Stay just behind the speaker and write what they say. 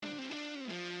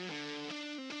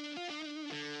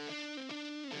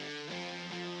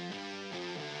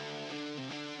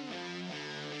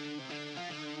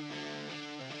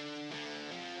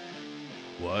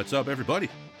What's up, everybody?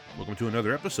 Welcome to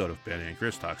another episode of Ben and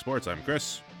Chris Talk Sports. I'm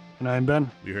Chris. And I'm Ben.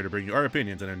 We're here to bring you our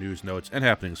opinions on the news, notes, and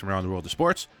happenings from around the world of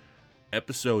sports.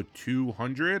 Episode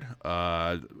 200.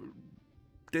 Not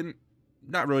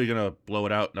really gonna blow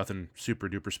it out. Nothing super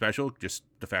duper special. Just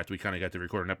the fact we kind of got to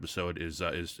record an episode is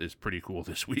pretty cool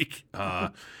this week.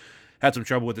 Had some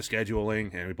trouble with the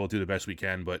scheduling, and we both do the best we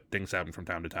can, but things happen from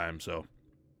time to time. So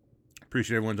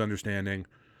appreciate everyone's understanding,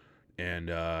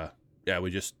 and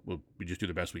we just do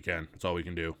the best we can. That's all we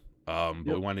can do. But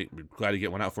we're glad to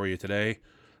get one out for you today.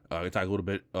 We talk a little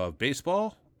bit of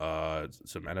baseball,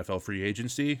 some NFL free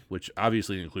agency, which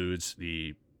obviously includes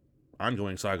the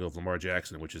ongoing saga of Lamar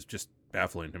Jackson, which is just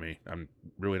baffling to me. I'm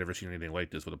really never seen anything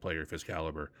like this with a player of his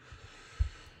caliber.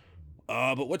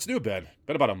 But what's new, Ben?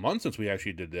 Been about a month since we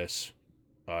actually did this.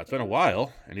 It's been a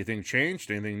while. Anything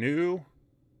changed? Anything new?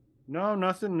 No,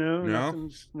 nothing new. No?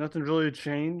 Nothing's really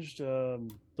changed.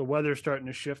 The weather's starting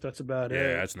to shift. That's about it.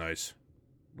 Yeah, that's nice.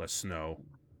 Less snow.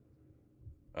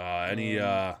 Any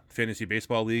fantasy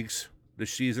baseball leagues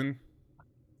this season?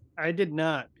 I did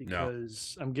not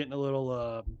because I'm getting a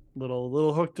little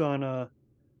hooked on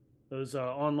those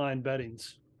online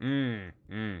bettings.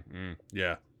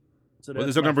 Yeah. So Well,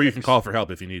 there's a number you can call for help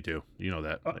if you need to. You know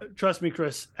that. Trust me,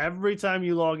 Chris. Every time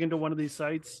you log into one of these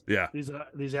sites, Yeah. these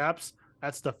apps,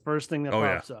 that's the first thing that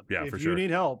pops up. Yeah, if for you sure. need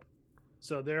help,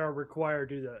 so they are required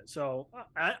to do that. So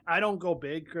I don't go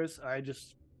big, Chris.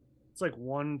 It's like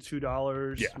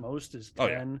 $1-2. Yeah. Most is 10. Oh,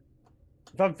 yeah.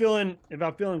 If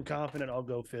I'm feeling confident, I'll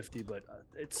go 50, but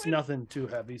it's nothing too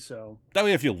heavy. So That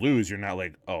way, if you lose, you're not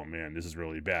like, oh man, this is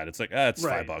really bad. It's like, it's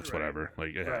Right, $5, right. whatever.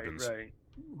 Like it happens. Right.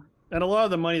 And a lot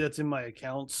of the money that's in my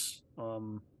accounts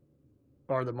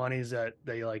are the monies that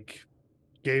they like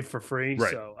gave for free.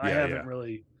 Right. So I Yeah, haven't yeah.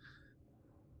 really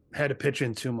had to pitch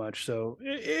in too much. So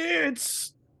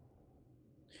it's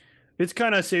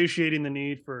kind of satiating the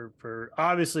need for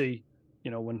obviously,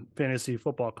 when fantasy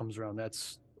football comes around,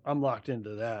 I'm locked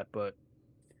into that. But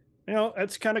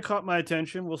that's kind of caught my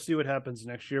attention. We'll see what happens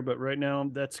next year. But right now,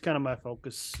 that's kind of my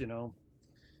focus.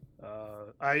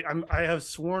 I have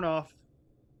sworn off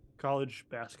college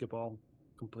basketball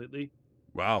completely.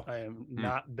 Wow. I am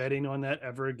not betting on that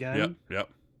ever again. Yep.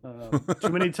 Too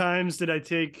many times did I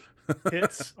take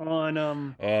hits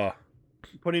on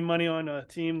putting money on a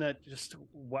team that just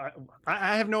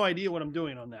I have no idea what I'm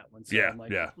doing on that one. So Yeah, I'm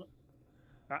like, yeah.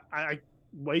 I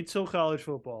wait till college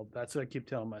football. That's what I keep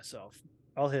telling myself.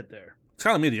 I'll hit there. It's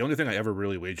kind of me. The only thing I ever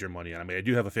really wager money on. I mean, I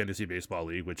do have a fantasy baseball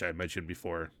league, which I mentioned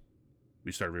before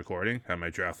we started recording. Had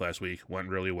my draft last week. Went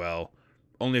really well.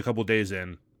 Only a couple days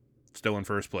in. Still in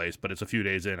first place, but it's a few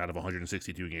days in out of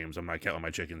 162 games. I'm not counting my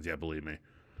chickens yet, believe me.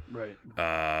 Right.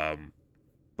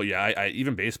 But yeah, I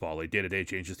even baseball, like day to day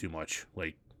changes too much.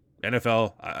 Like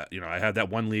NFL, I have that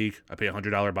one league. I pay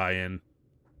 $100 buy-in,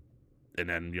 and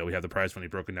then we have the prize money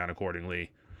broken down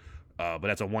accordingly. But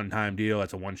that's a one-time deal.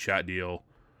 That's a one-shot deal.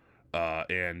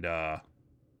 And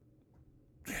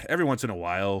every once in a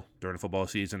while during the football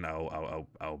season, I'll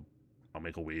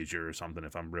make a wager or something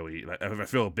if I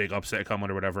feel a big upset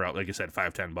coming or whatever. Like I said,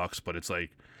 $5-10, but it's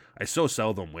like I so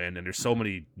seldom win, and there's so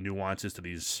many nuances to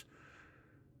these.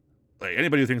 Like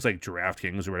anybody who thinks like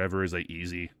DraftKings or whatever is like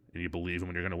easy and you believe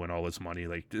when you're going to win all this money,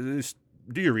 like just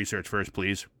do your research first,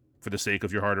 please, for the sake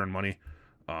of your hard-earned money.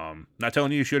 Not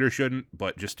telling you should or shouldn't,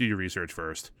 but just do your research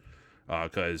first,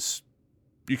 because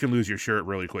you can lose your shirt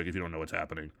really quick if you don't know what's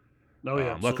happening. Oh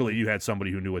yeah. Luckily, you had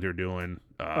somebody who knew what they're doing.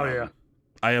 Oh yeah.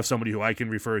 I have somebody who I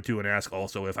can refer to and ask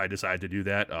also if I decide to do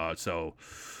that. So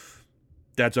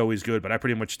that's always good. But I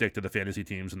pretty much stick to the fantasy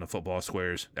teams and the football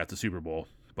squares at the Super Bowl.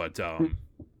 But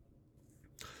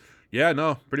yeah,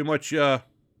 no, pretty much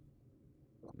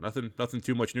nothing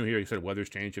too much new here. You said weather's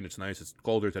changing. It's nice. It's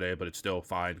colder today, but it's still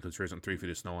fine because there isn't 3 feet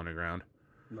of snow on the ground.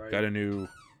 Right. You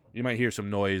might hear some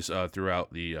noise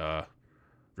throughout the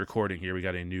recording here. We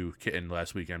got a new kitten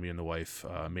last weekend, me and the wife,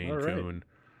 Maine Coon.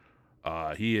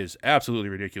 He is absolutely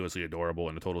ridiculously adorable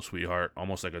and a total sweetheart,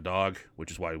 almost like a dog,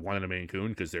 which is why I wanted a Maine Coon,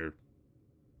 because they're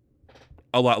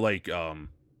a lot like her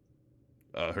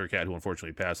cat, who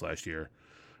unfortunately passed last year.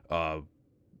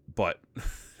 But,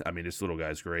 I mean, this little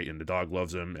guy's great, and the dog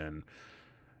loves him, and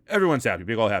everyone's happy.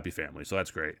 Big, all happy family, so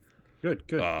that's great. Good.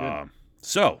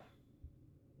 So,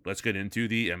 let's get into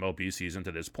the MLB season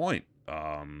to this point.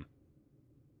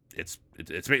 It's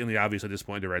blatantly obvious at this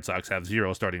point the Red Sox have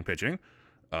zero starting pitching.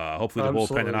 Hopefully the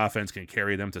bullpen and offense can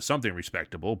carry them to something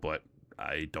respectable, but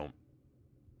I don't.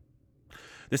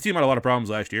 This team had a lot of problems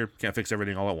last year. Can't fix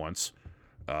everything all at once.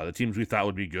 The teams we thought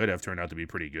would be good have turned out to be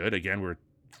pretty good. Again, we're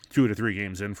 2 to 3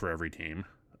 games in for every team.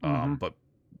 But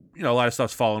a lot of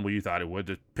stuff's fallen where you thought it would.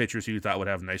 The pitchers who you thought would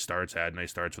have nice starts had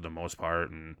nice starts for the most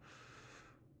part, and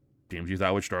teams you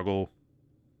thought would struggle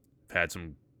had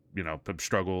some,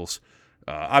 struggles.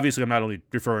 Obviously, I'm not only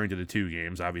referring to the 2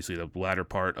 games. Obviously, the latter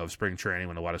part of spring training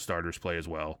when a lot of starters play as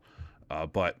well.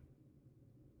 But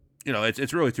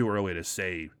it's really too early to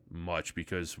say much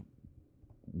because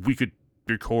we could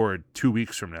record 2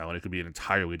 weeks from now and it could be an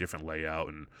entirely different layout.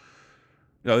 And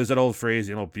there's that old phrase,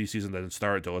 MLB season doesn't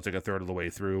start till it's like a third of the way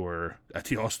through or at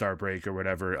the All-Star break or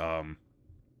whatever. I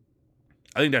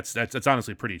think that's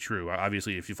honestly pretty true.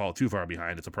 Obviously, if you fall too far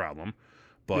behind, it's a problem.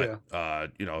 But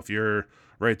if you're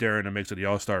right there in the mix of the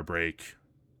All-Star break,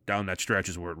 down that stretch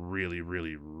is where it really,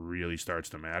 really, really starts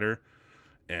to matter.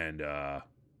 And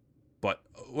but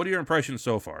what are your impressions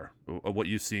so far of what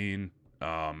you've seen?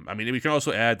 We can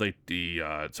also add like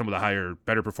the some of the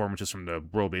better performances from the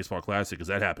World Baseball Classic because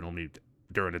that happened only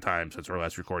during the time since our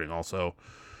last recording. Also,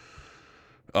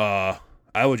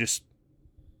 I would just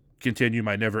continue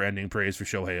my never-ending praise for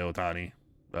Shohei Ohtani,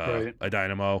 Right. a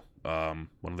dynamo, one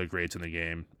of the greats in the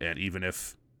game. And even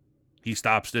if he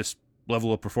stops this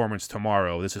level of performance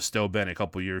tomorrow, this has still been a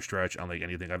couple-year stretch unlike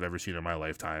anything I've ever seen in my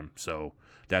lifetime. So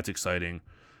that's exciting.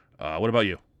 What about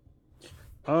you?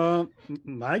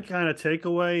 My kind of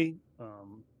takeaway,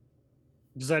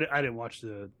 because I didn't watch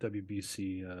the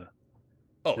WBC.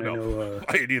 Oh, I no. know,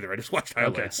 I didn't either. I just watched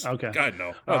highlights. Okay. God,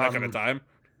 no. Not that kind of time.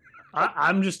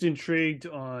 I'm just intrigued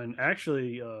on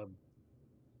actually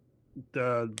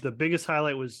the biggest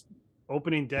highlight was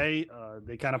opening day.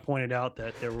 They kind of pointed out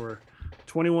that there were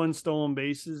 21 stolen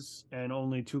bases and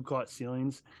only 2 caught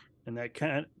stealings, and that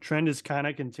trend has kind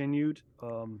of continued.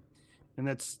 And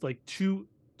that's like two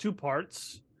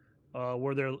parts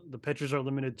where the pitchers are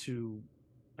limited to,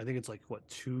 I think it's like what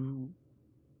two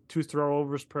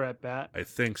throwovers per at bat. I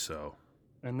think so.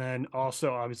 And then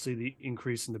also obviously the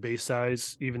increase in the base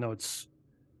size, even though it's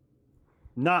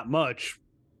not much,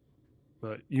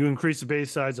 but you increase the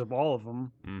base size of all of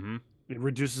them, it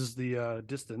reduces the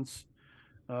distance.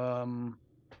 I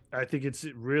think it's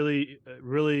really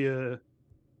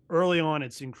early on,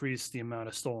 it's increased the amount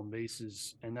of stolen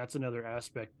bases, and that's another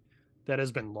aspect that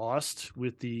has been lost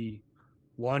with the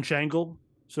launch angle,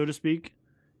 so to speak.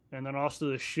 And then also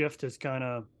the shift has kind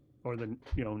of, or the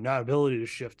not ability to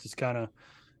shift has kind of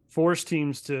forced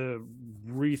teams to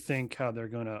rethink how they're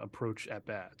going to approach at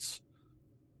bats.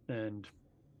 And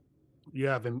you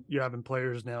having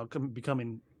players now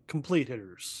becoming complete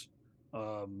hitters.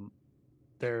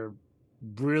 They're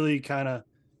really kind of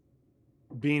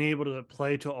being able to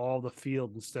play to all the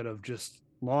field instead of just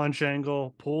launch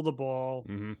angle, pull the ball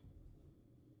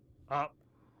up,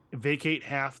 vacate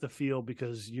half the field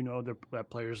because that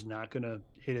player's not going to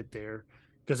hit it there.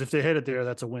 Because if they hit it there,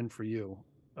 that's a win for you.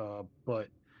 But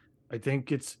I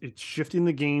think it's shifting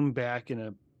the game back in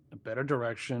a better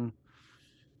direction.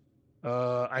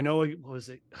 I know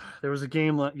there was a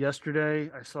game yesterday.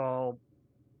 I saw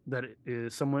that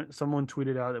someone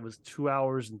tweeted out it was 2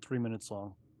 hours and 3 minutes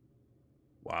long.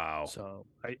 Wow. So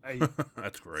I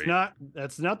that's great.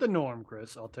 That's not the norm,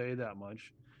 Chris. I'll tell you that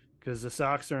much, because the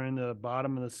Sox are in the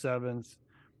bottom of the 7th,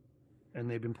 and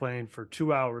they've been playing for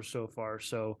 2 hours so far.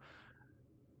 So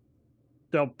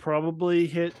they'll probably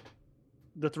hit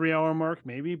the 3-hour mark,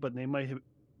 maybe, but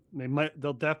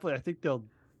they'll definitely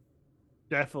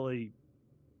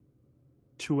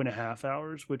 2.5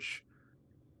 hours. Which,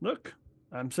 look,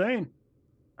 I'm saying,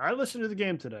 I listened to the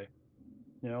game today,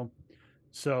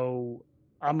 so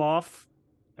I'm off.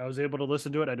 I was able to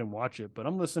listen to it. I didn't watch it, but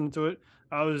I'm listening to it.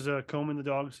 I was combing the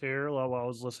dog's hair while I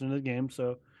was listening to the game,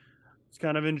 so it's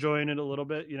kind of enjoying it a little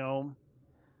bit.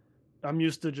 I'm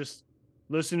used to just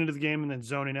listening to the game and then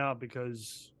zoning out,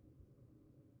 because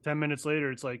 10 minutes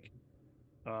later, it's like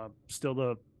still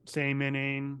the same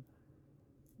inning.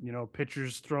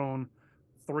 Pitchers thrown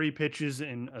 3 pitches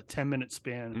in a 10-minute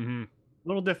span. A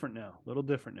little different now.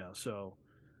 So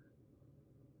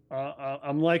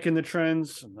I'm liking the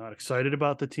trends. I'm not excited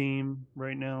about the team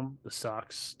right now. The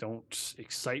Sox don't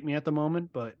excite me at the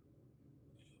moment, but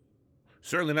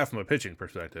certainly not from a pitching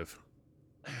perspective.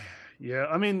 Yeah,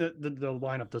 I mean the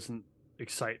lineup doesn't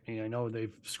excite me. I know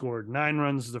they've scored 9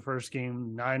 runs the first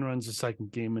game, 9 runs the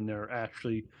second game, and they're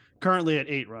actually currently at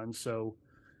 8 runs. So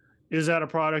is that a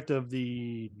product of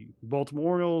the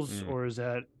Baltimore Orioles, or is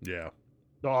that the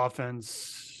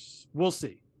offense? We'll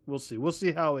see. We'll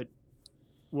see how it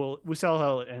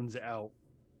ends out.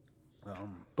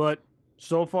 But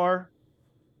so far,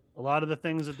 a lot of the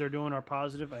things that they're doing are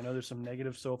positive. I know there's some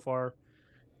negatives so far.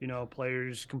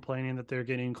 Players complaining that they're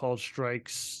getting called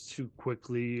strikes too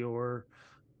quickly or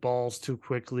balls too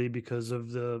quickly because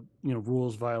of the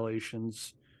rules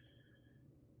violations.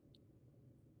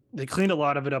 They cleaned a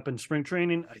lot of it up in spring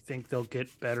training. I think they'll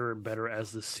get better and better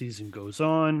as the season goes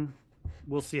on.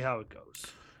 We'll see how it goes.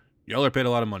 Y'all are paid a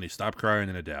lot of money. Stop crying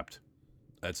and adapt.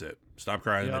 That's it. Stop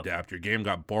crying and Yep. adapt. Your game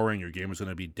got boring. Your game was going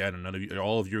to be dead, and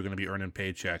all of you are going to be earning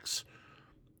paychecks,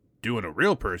 doing a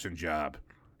real person job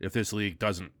if this league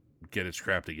doesn't get its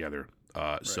crap together.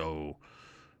 So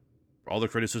all the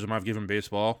criticism I've given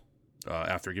baseball,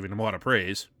 after giving them a lot of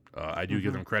praise, I do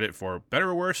give them credit for better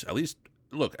or worse. At least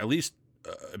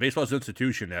baseball is an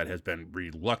institution that has been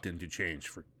reluctant to change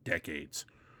for decades,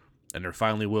 and they're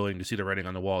finally willing to see the writing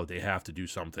on the wall that they have to do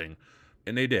something,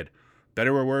 and they did.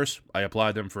 Better or worse, I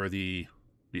applaud them for the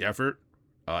effort,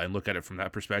 and look at it from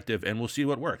that perspective, and we'll see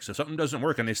what works. If something doesn't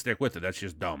work and they stick with it, that's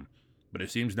just dumb. But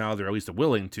it seems now they're at least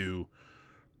willing to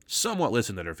somewhat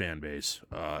listen to their fan base,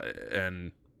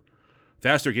 and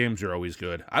faster games are always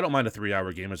good. I don't mind a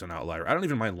 3-hour game as an outlier. I don't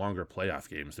even mind longer playoff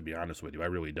games, to be honest with you. I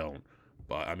really don't.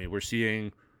 But I mean, we're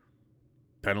seeing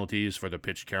penalties for the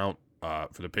pitch count,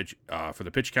 for the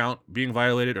pitch count being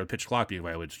violated, or pitch clock being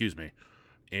violated. Excuse me,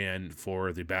 and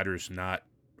for the batters not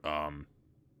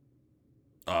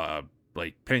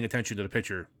like paying attention to the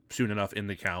pitcher soon enough in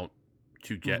the count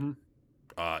to get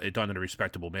it done in a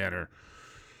respectable manner.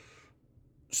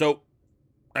 So,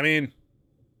 I mean,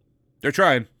 they're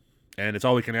trying, and it's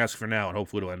all we can ask for now, and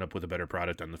hopefully it'll end up with a better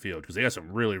product on the field, because they got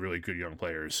some really, really good young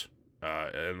players.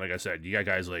 And like I said, you got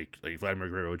guys like Vladimir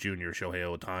Guerrero Jr.,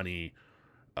 Shohei Ohtani,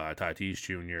 Tatis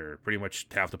Jr., pretty much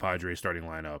half the Padres starting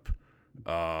lineup.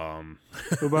 Oh,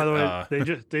 by the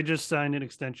way, they just signed an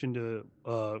extension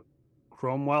to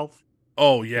Cromwell.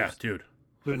 Oh yeah, dude,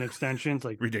 An extension, it's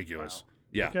like ridiculous. Wow.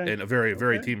 Yeah, Okay. and a very,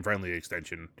 very team friendly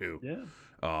extension too.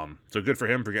 Yeah. So good for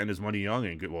him for getting his money young,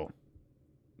 and good. Well,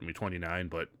 I mean 29,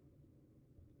 but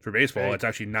for baseball, Hey. it's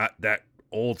actually not that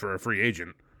old for a free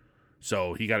agent.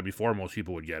 So he got to be before most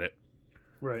people would get it.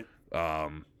 Right.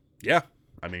 Yeah,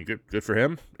 I mean, good for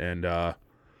him, and I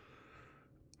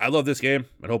love this game.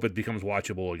 I hope it becomes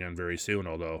watchable again very soon.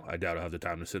 Although I doubt I'll have the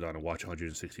time to sit down and watch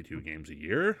 162 games a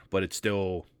year, but it's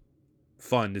still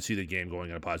fun to see the game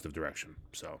going in a positive direction.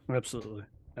 So Absolutely.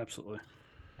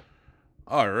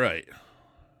 all right.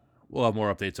 We'll have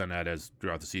more updates on that as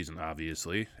throughout the season,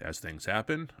 obviously, as things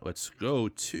happen. Let's go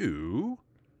to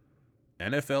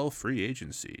NFL free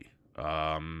agency.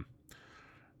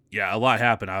 Yeah, a lot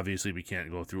happened. Obviously, we can't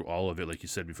go through all of it, like you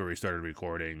said before we started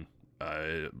recording.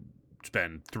 It's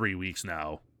been 3 weeks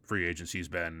now. Free agency's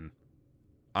been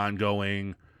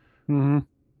ongoing. A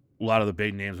lot of the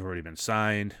big names have already been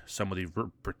signed. Some of the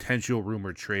potential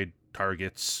rumored trade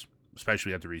targets,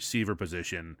 especially at the receiver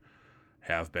position,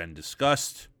 have been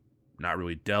discussed. Not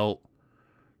really dealt.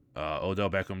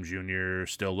 Odell Beckham Jr.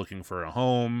 still looking for a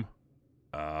home.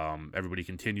 Everybody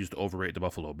continues to overrate the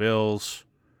Buffalo Bills.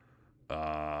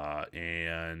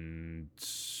 And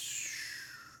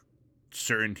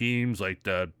certain teams like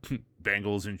the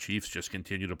Bengals and Chiefs just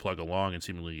continue to plug along and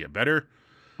seemingly get better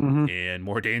and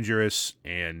more dangerous.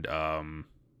 And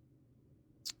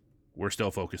we're still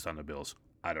focused on the Bills.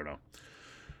 I don't know.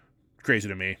 Crazy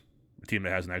to me. A team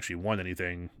that hasn't actually won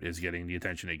anything is getting the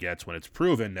attention it gets when it's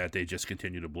proven that they just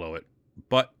continue to blow it.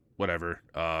 But whatever.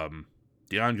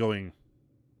 The ongoing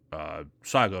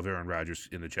saga of Aaron Rodgers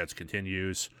in the Jets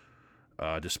continues,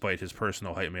 despite his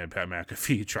personal hype man Pat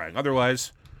McAfee trying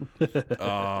otherwise.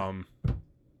 And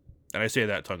I say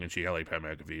that tongue-in-cheek. I like Pat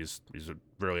McAfee. He's a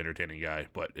really entertaining guy,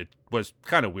 but it was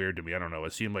kind of weird to me. I don't know.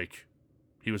 It seemed like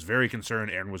he was very concerned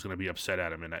Aaron was going to be upset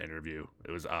at him in that interview. It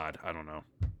was odd. I don't know.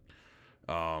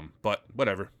 But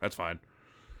whatever. That's fine.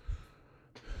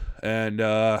 And,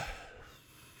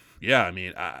 yeah, I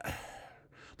mean,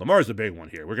 Lamar's the big one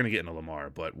here. We're going to get into Lamar,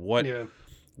 but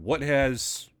what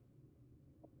has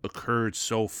occurred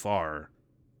so far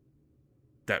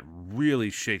that really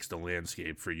shakes the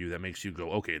landscape for you, that makes you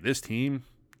go, okay, this team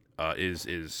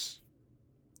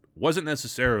wasn't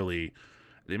necessarily,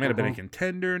 they might have been a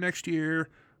contender next year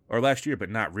or last year, but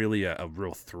not really a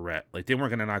real threat. Like, they weren't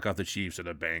going to knock out the Chiefs or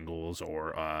the Bengals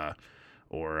or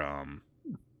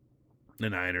the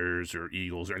Niners or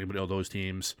Eagles or anybody of those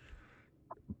teams,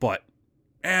 but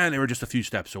they were just a few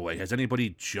steps away. Has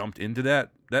anybody jumped into that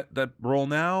role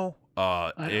now?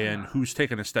 And who's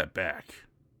taken a step back?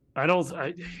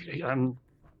 I'm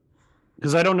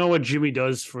because I don't know what Jimmy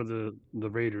does for the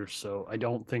Raiders, so I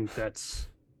don't think that's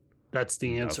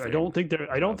the answer. I don't think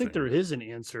there is an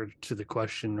answer to the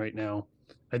question right now.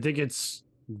 I think it's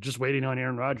just waiting on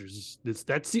Aaron Rodgers.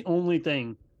 That's the only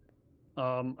thing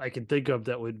I can think of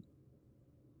that would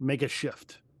make a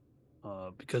shift,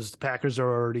 because the Packers are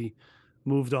already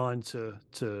moved on to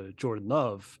Jordan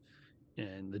Love,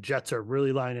 and the Jets are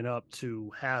really lining up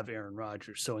to have Aaron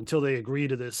Rodgers. So until they agree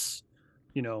to this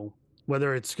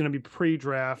whether it's going to be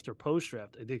pre-draft or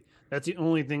post-draft. I think that's the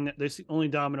only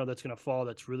domino that's going to fall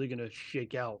that's really going to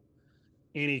shake out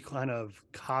any kind of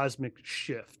cosmic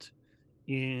shift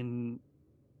in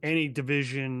any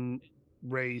division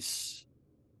race.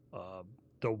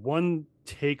 The one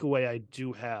takeaway I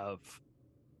do have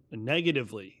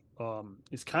negatively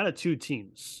is kind of two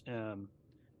teams.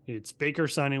 It's Baker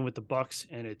signing with the Bucks,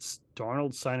 and it's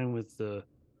Darnold signing with the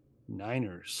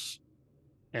Niners.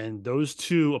 And those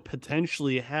two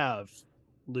potentially have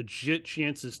legit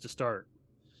chances to start.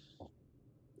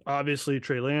 Obviously,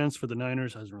 Trey Lance for the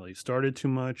Niners hasn't really started too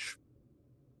much.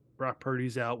 Brock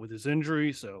Purdy's out with his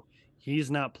injury, so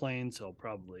he's not playing till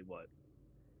probably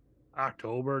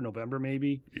October, November,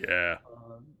 maybe. Yeah.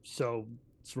 So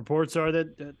reports are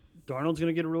that Darnold's going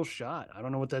to get a real shot. I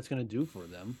don't know what that's going to do for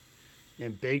them.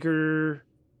 And Baker,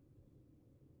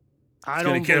 it's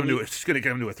going to get him to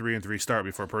a 3-3 start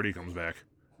before Purdy comes back.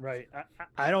 Right.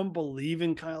 I don't believe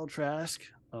in Kyle Trask,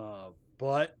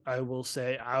 but I will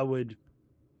say I would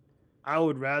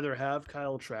rather have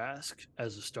Kyle Trask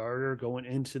as a starter going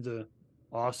into the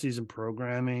offseason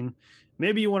programming.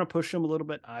 Maybe you want to push him a little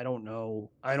bit. I don't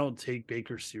know. I don't take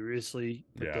Baker seriously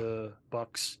with the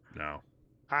Bucks. No.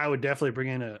 I would definitely bring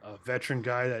in a veteran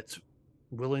guy that's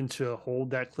willing to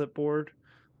hold that clipboard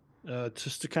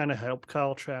just to kind of help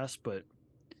Kyle Trask, but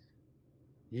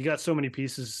you got so many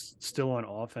pieces still on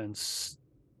offense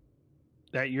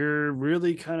that you're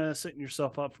really kind of setting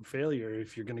yourself up for failure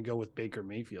if you're going to go with Baker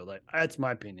Mayfield. That's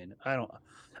my opinion.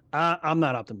 I'm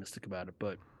not optimistic about it,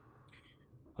 but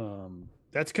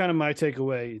that's kind of my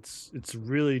takeaway. It's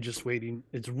really just waiting.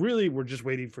 We're just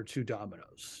waiting for two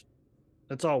dominoes.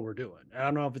 That's all we're doing. I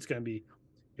don't know if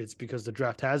it's because the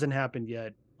draft hasn't happened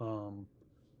yet. I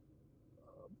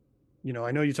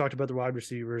know you talked about the wide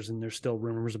receivers, and there's still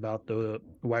rumors about the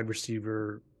wide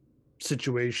receiver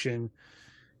situation,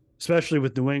 especially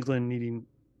with New England needing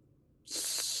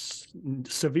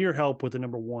severe help with the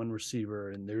number one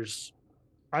receiver. And there's,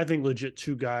 I think, legit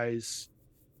two guys.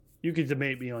 You could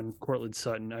debate me on Courtland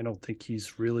Sutton. I don't think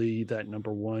he's really that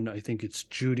number one. I think it's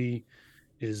Judy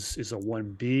is a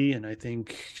 1B, and I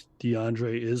think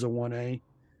DeAndre is a 1A.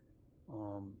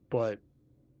 But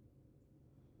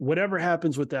whatever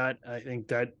happens with that, I think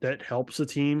that helps the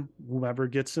team, whoever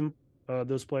gets them,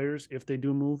 those players, if they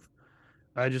do move.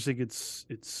 I just think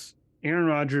it's Aaron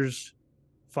Rodgers'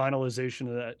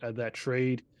 finalization of that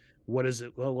trade. What does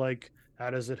it look like? How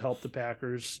does it help the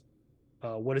Packers?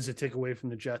 What does it take away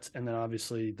from the Jets? And then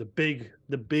obviously the big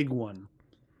one,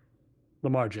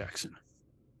 Lamar Jackson.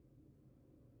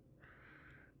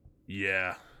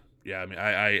 Yeah. I mean,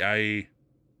 I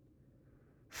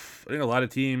think a lot of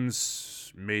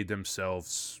teams made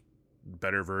themselves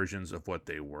better versions of what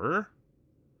they were.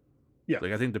 Yeah.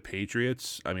 Like, I think the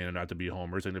Patriots, I mean, not to be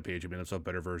homers, I think the Patriots made themselves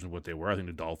better versions of what they were. I think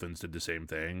the Dolphins did the same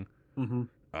thing. Mm-hmm.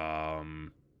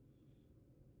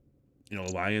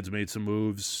 The Lions made some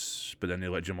moves, but then they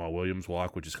let Jamal Williams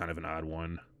walk, which is kind of an odd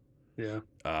one. Yeah.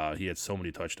 He had so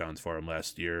many touchdowns for him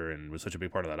last year and was such a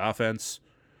big part of that offense.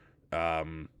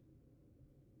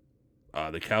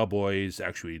 The Cowboys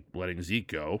actually letting Zeke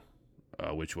go,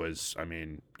 which was, I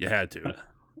mean, you had to.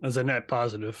 As a net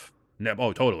positive.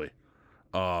 Oh, totally.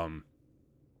 The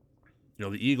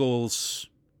Eagles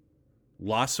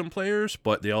lost some players,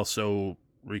 but they also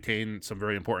retained some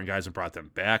very important guys and brought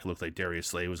them back. It looked like Darius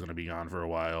Slay was going to be gone for a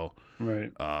while.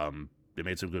 Right. They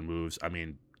made some good moves. I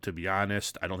mean, to be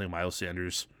honest, I don't think Miles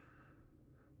Sanders,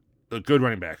 a good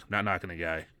running back, not knocking the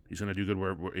guy. He's going to do good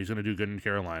work. He's going to do good in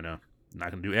Carolina.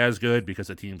 Not going to do as good because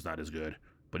the team's not as good,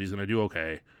 but he's going to do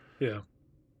okay. Yeah.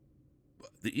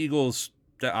 The Eagles,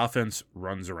 that offense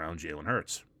runs around Jalen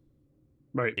Hurts.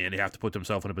 Right. And they have to put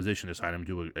themselves in a position to sign him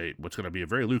to what's going to be a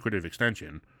very lucrative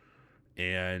extension.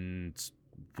 And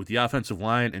with the offensive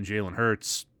line and Jalen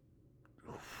Hurts,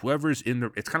 whoever's in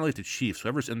the, it's kind of like the Chiefs,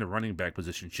 whoever's in the running back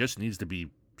position just needs to be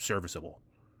serviceable.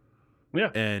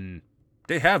 Yeah. And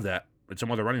they have that. And some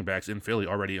other running backs in Philly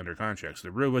already under contract. So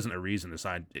there really wasn't a reason to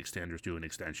sign Sanders to an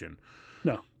extension.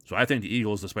 No. So I think the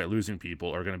Eagles, despite losing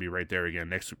people, are going to be right there again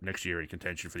next year in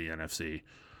contention for the NFC.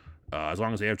 As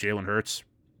long as they have Jalen Hurts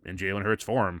in Jalen Hurts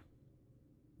form,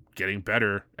 getting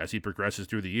better as he progresses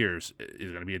through the years,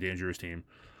 is going to be a dangerous team.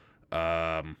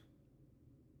 The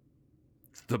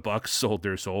Bucks sold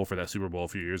their soul for that Super Bowl a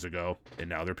few years ago, and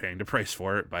now they're paying the price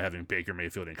for it by having Baker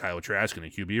Mayfield and Kyle Trask in the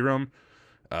QB room.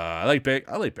 I like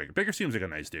Baker. Baker seems like a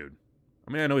nice dude.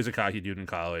 I mean, I know he's a cocky dude in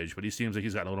college, but he seems like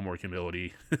he's gotten a little more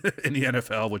humility in the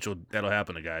NFL, that'll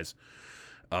happen to guys.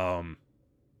 I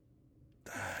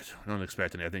don't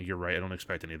expect any. I think you're right. I don't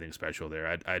expect anything special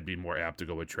there. I'd be more apt to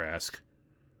go with Trask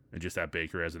and just have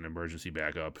Baker as an emergency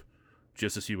backup.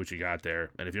 just to see what you got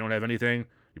there. And if you don't have anything,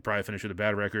 you probably finish with a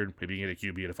bad record. Maybe you get a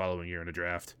QB the following year in a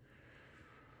draft.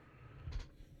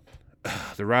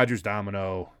 The Rodgers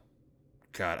domino,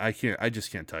 God, I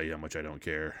just can't tell you how much I don't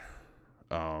care.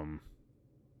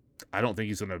 I don't think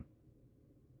he's gonna.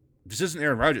 This isn't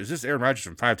Aaron Rodgers. This is Aaron Rodgers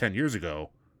from 5-10 years ago,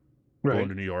 going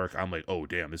to New York. I'm like, oh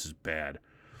damn, this is bad.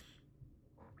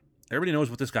 Everybody knows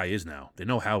what this guy is now. They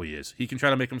know how he is. He can try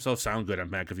to make himself sound good on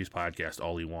McAfee's podcast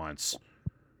all he wants.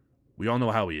 We all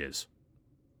know how he is.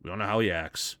 We all know how he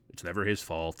acts. It's never his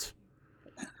fault.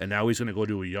 And now he's going to go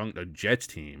to a Jets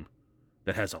team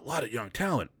that has a lot of young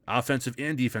talent, offensive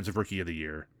and defensive rookie of the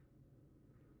year.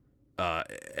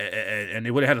 And they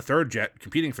would have had a third Jet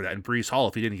competing for that in Breece Hall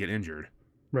if he didn't get injured.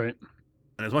 Right.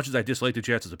 And as much as I dislike the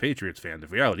Jets as a Patriots fan, the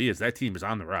reality is that team is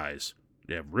on the rise.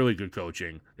 They have really good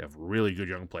coaching. They have really good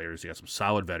young players. They got some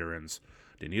solid veterans.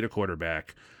 They need a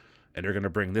quarterback. And they're going to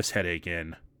bring this headache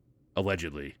in,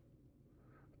 allegedly.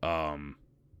 I mean,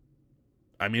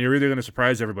 they're either going to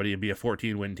surprise everybody and be a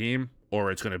 14-win team,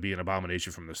 or it's going to be an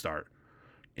abomination from the start.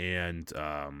 And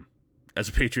as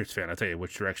a Patriots fan, I'll tell you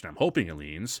which direction I'm hoping it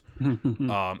leans.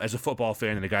 As a football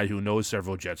fan and a guy who knows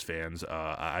several Jets fans,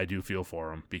 I do feel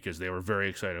for them because they were very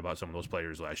excited about some of those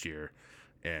players last year.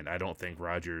 And I don't think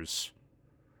Rodgers...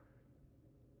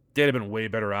 They'd have been way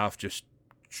better off just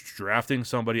drafting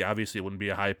somebody. Obviously, it wouldn't be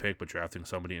a high pick, but drafting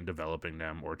somebody and developing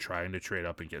them, or trying to trade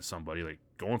up and get somebody. Like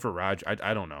going for Raj,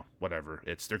 I don't know. Whatever.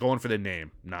 They're going for the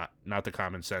name, not the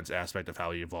common sense aspect of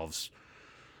how he evolves,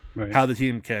 Right. how the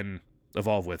team can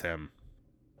evolve with him.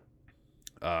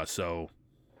 So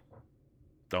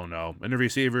don't know. And the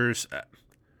receivers,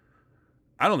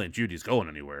 I don't think Judy's going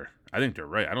anywhere. I think they're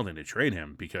right. I don't think they trade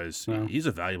him because he's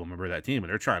a valuable member of that team,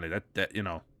 and they're trying to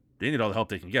they need all the help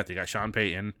they can get. They got Sean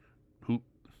Payton, who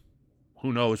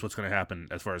knows what's going to happen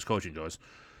as far as coaching goes.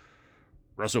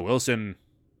 Russell Wilson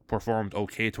performed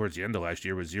okay towards the end of last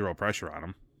year with zero pressure on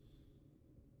him.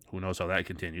 Who knows how that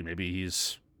continued? Maybe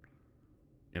he's,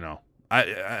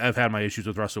 I've had my issues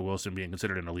with Russell Wilson being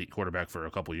considered an elite quarterback for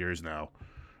a couple years now.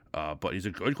 But he's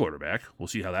a good quarterback. We'll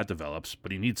see how that develops.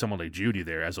 But he needs someone like Judy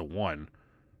there as a one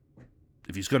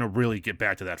if he's going to really get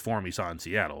back to that form he saw in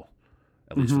Seattle.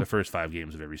 At least for the first 5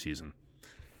 games of every season.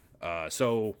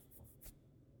 So,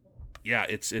 yeah,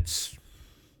 it's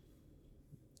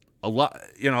a lot.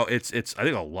 It's. I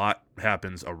think a lot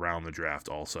happens around the draft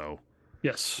also.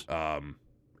 Yes. And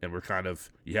we're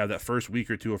you have that first week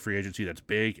or two of free agency that's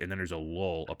big, and then there's a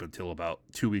lull up until about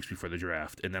 2 weeks before the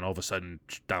draft, and then all of a sudden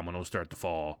dominoes start to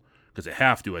fall because they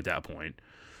have to at that point.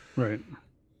 Right.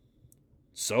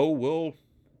 So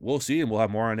we'll see, and we'll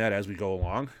have more on that as we go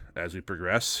along, as we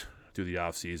progress through the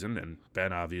off season. And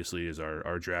Ben obviously is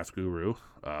our draft guru.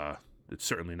 It's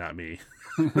certainly not me.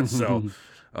 So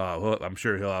I'm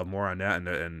sure he'll have more on that,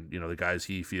 and the guys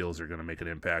he feels are going to make an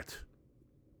impact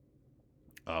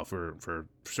for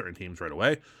certain teams right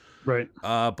away. Right.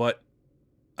 But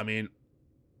I mean,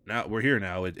 now we're here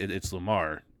now. It's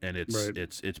Lamar, and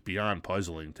it's beyond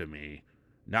puzzling to me.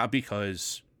 Not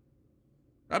because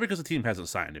the team hasn't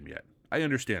signed him yet. I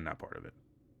understand that part of it.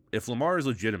 If Lamar is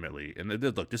legitimately, and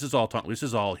look, this is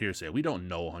all hearsay. We don't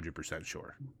know 100%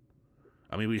 sure.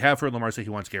 I mean, we have heard Lamar say he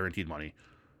wants guaranteed money.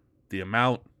 The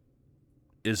amount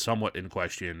is somewhat in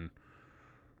question.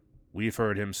 We've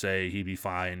heard him say he'd be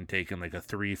fine taking like a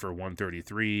 3 for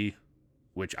 133,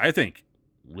 which I think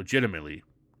legitimately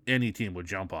any team would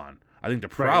jump on. I think the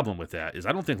problem with that is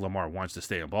I don't think Lamar wants to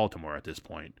stay in Baltimore at this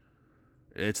point.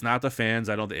 It's not the fans.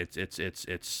 I don't. It's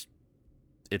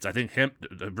I think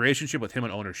the relationship with him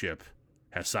and ownership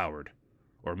has soured,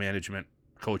 or management,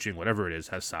 coaching, whatever it is,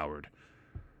 has soured.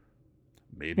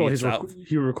 Maybe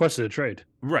he requested a trade,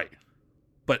 right?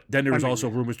 But then there was also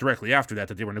rumors directly after that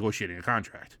they were negotiating a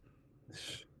contract.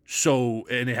 So,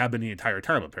 and they have been the entire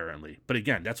time apparently. But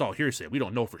again, that's all hearsay. We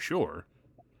don't know for sure.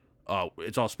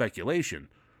 It's all speculation.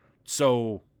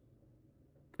 So,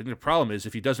 I think the problem is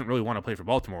if he doesn't really want to play for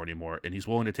Baltimore anymore, and he's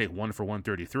willing to take 1 for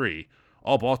 133.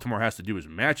 All Baltimore has to do is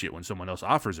match it when someone else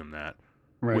offers him that,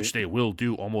 which they will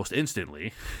do almost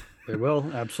instantly. They will,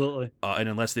 absolutely. And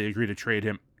unless they agree to trade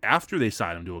him after they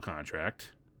sign him to a contract,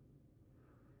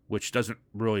 which doesn't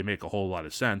really make a whole lot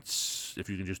of sense if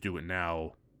you can just do it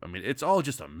now. I mean, it's all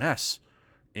just a mess.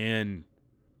 And,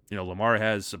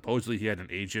 Lamar supposedly he had an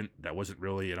agent that wasn't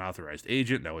really an authorized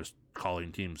agent that was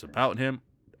calling teams about him.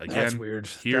 Again, that's weird.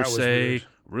 Hearsay,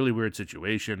 really weird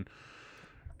situation.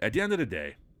 At the end of the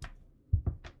day,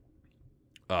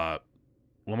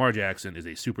 Lamar Jackson is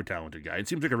a super talented guy. It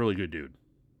seems like a really good dude.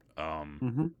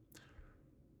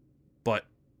 But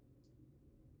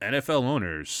NFL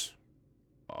owners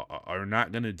are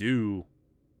not going to do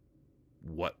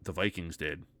what the Vikings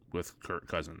did with Kirk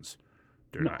Cousins.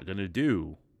 They're No. not going to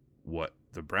do what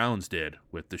the Browns did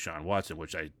with Deshaun Watson,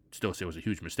 which I still say was a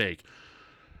huge mistake.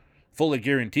 Fully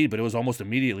guaranteed, but it was almost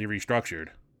immediately restructured.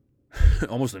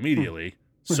 Almost immediately.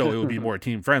 So it would be more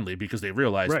team friendly because they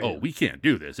realized, Right. oh, we can't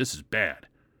do this. This is bad.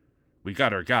 We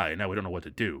got our guy, and now we don't know what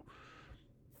to do.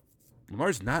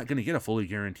 Lamar's not going to get a fully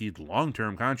guaranteed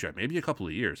long-term contract. Maybe a couple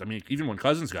of years. I mean, even when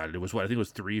Cousins got it, it was what I think it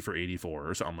was 3 for 84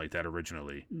 or something like that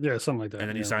originally. Yeah, something like that. And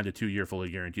then he yeah. signed a 2-year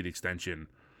fully guaranteed extension.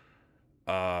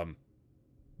 I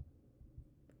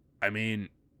mean,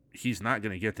 he's not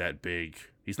going to get that big.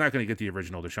 He's not going to get the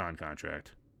original Deshaun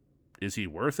contract. Is he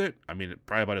worth it? I mean,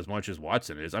 probably about as much as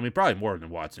Watson is. I mean, probably more than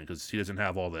Watson because he doesn't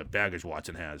have all the baggage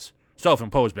Watson has.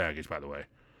 Self-imposed baggage, by the way.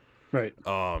 Right.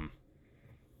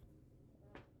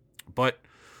 But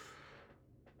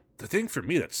the thing for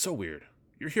me that's so weird,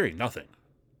 you're hearing nothing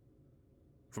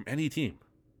from any team.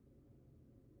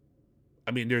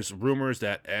 I mean, there's rumors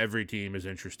that every team is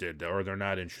interested or they're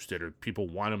not interested or people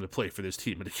want him to play for this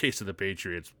team. In the case of the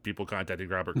Patriots, people contacting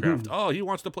Robert Kraft. Oh, he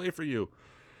wants to play for you.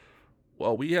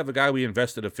 Well, we have a guy we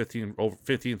invested a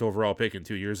 15th overall pick in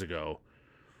 2 years ago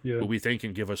who we think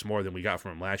can give us more than we got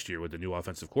from him last year with the new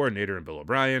offensive coordinator and Bill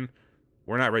O'Brien.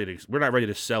 We're not ready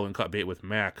to sell and cut bait with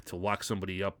Mac to lock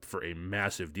somebody up for a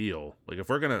massive deal. Like if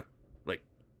we're gonna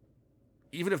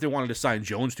even if they wanted to sign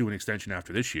Jones to an extension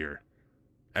after this year,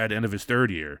 at the end of his 3rd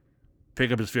year, pick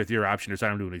up his 5th year option or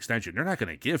sign him to an extension,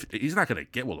 he's not gonna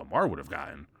get what Lamar would have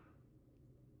gotten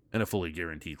in a fully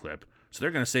guaranteed clip. So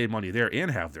they're gonna save money there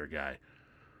and have their guy.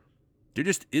 There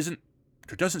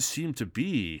doesn't seem to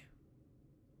be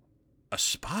a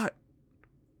spot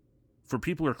for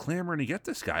people who are clamoring to get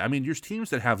this guy. I mean, there's teams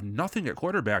that have nothing at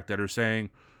quarterback that are saying,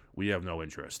 we have no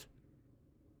interest.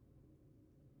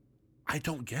 I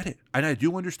don't get it. And I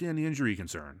do understand the injury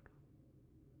concern.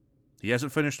 He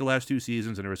hasn't finished the last 2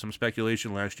 seasons, and there was some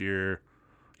speculation last year.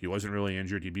 He wasn't really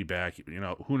injured. He'd be back.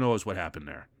 Who knows what happened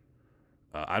there.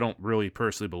 I don't really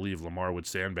personally believe Lamar would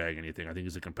sandbag anything. I think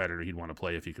he's a competitor. He'd want to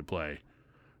play if he could play.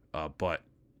 But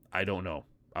I don't know.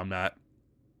 I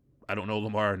don't know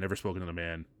Lamar. I've never spoken to the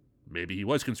man. Maybe he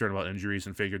was concerned about injuries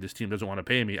and figured this team doesn't want to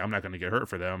pay me. I'm not going to get hurt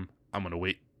for them. I'm going to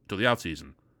wait till the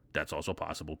offseason. That's also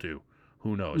possible, too.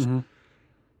 Who knows? Mm-hmm. At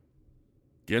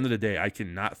the end of the day, I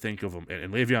cannot think of him,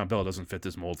 and Le'Veon Bell doesn't fit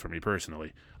this mold for me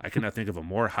personally. I cannot think of a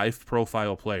more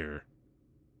high-profile player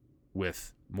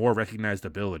with more recognized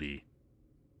ability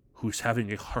who's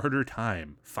having a harder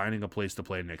time finding a place to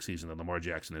play next season than Lamar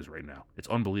Jackson is right now. It's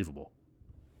unbelievable.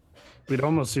 It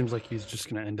almost seems like he's just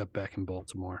going to end up back in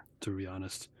Baltimore, to be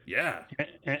honest. Yeah.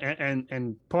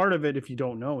 And part of it, if you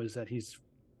don't know, is that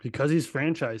because he's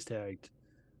franchise tagged,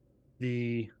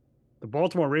 the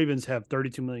Baltimore Ravens have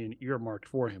 $32 million earmarked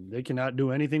for him. They cannot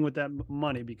do anything with that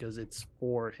money because it's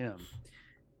for him.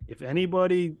 If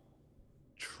anybody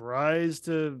tries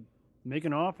to make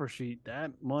an offer sheet,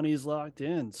 that money's locked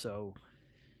in. So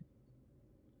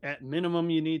at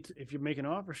minimum, if you make an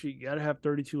offer sheet, you got to have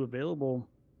 32 available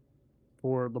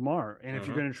for Lamar. And if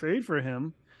you're going to trade for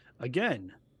him,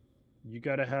 again, you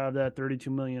got to have that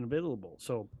 32 million available.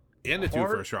 So and the 2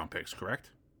 first-round picks, correct?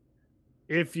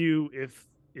 If you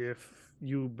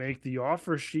make the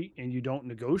offer sheet and you don't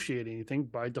negotiate anything,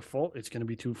 by default, it's going to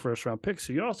be 2 first-round picks.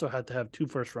 So you also have to have 2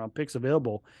 first-round picks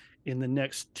available in the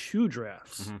next 2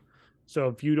 drafts. Mm-hmm. So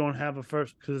if you don't have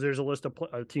because there's a list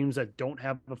of teams that don't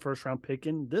have a first-round pick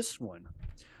in this one,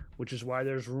 which is why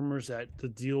there's rumors that the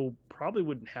deal probably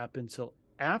wouldn't happen until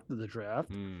after the draft,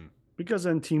 because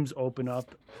then teams open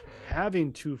up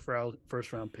having 2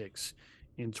 first-round picks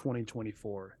in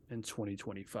 2024 and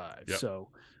 2025. Yep. So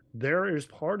there is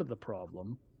part of the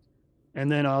problem.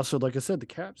 And then also, like I said, the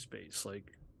cap space.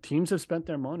 Like, teams have spent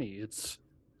their money. It's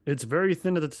very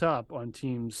thin at the top on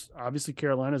teams. Obviously,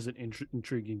 Carolina's an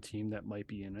intriguing team that might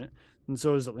be in it, and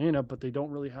so is Atlanta, but they don't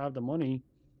really have the money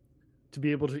to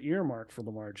be able to earmark for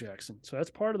Lamar Jackson. So that's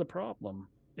part of the problem.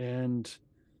 And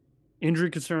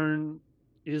injury concern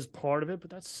is part of it,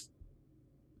 but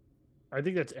I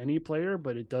think that's any player,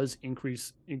 but it does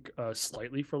increase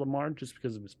slightly for Lamar just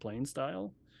because of his playing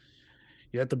style.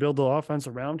 You have to build the offense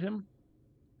around him.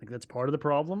 I think that's part of the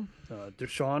problem.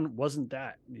 Deshaun wasn't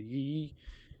that. He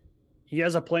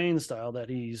has a playing style that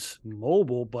he's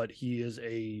mobile, but he is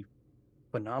a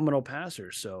phenomenal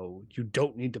passer. So you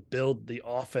don't need to build the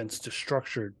offense to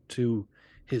structure to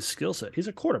his skill set. He's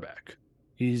a quarterback.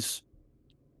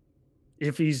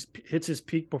 If he hits his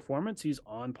peak performance, he's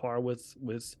on par with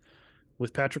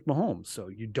Patrick Mahomes. So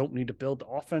you don't need to build the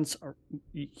offense.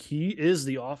 He is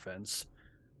the offense,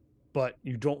 but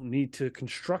you don't need to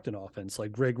construct an offense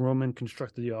like Greg Roman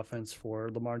constructed the offense for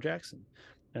Lamar Jackson.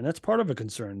 And that's part of a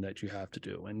concern that you have to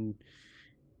do. And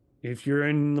if you're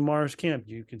in Lamar's camp,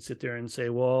 you can sit there and say,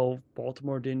 well,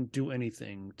 Baltimore didn't do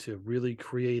anything to really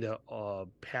create a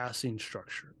passing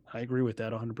structure. I agree with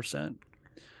that 100%.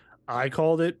 I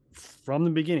called it from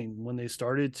the beginning when they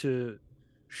started to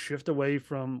shift away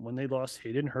from when they lost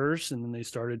Hayden Hurst, and then they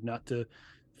started not to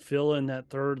fill in that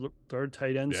third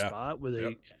tight end spot with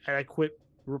a adequate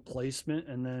replacement.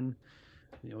 And then,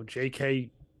 J.K.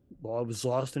 was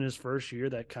lost in his first year.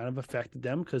 That kind of affected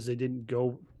them because they didn't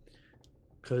go.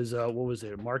 Because what was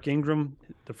it? Mark Ingram,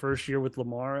 the first year with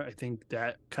Lamar, I think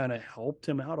that kind of helped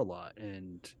him out a lot,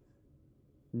 and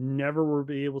never were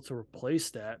be able to replace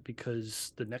that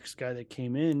because the next guy that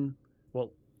came in,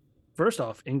 well, first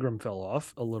off, Ingram fell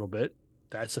off a little bit.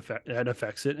 That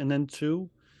affects it, and then two,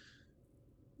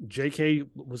 J.K.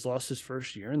 was lost his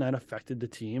first year, and that affected the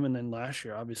team. And then last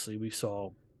year, obviously, we saw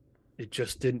it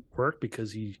just didn't work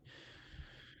because he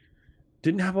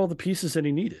didn't have all the pieces that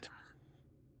he needed.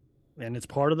 And it's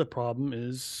part of the problem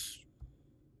is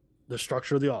the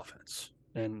structure of the offense.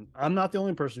 And I'm not the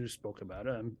only person who's spoken about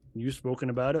it. You've spoken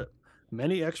about it.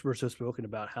 Many experts have spoken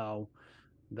about how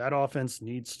that offense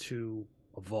needs to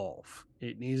evolve.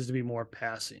 It needs to be more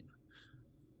passing.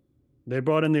 They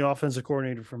brought in the offensive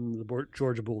coordinator from the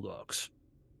Georgia Bulldogs.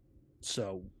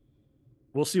 So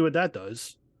we'll see what that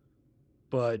does.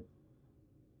 But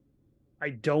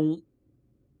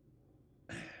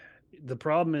the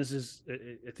problem is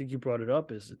I think you brought it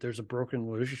up, is that there's a broken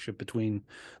relationship between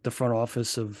the front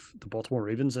office of the Baltimore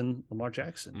Ravens and Lamar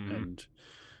Jackson.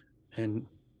 Mm-hmm. And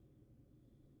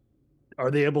are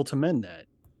they able to mend that?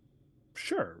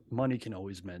 Sure. Money can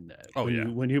always mend that.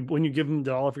 When you give him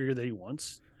the dollar figure that he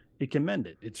wants, it can mend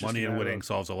it. It's just money and winning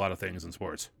solves a lot of things in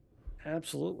sports.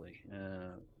 Absolutely.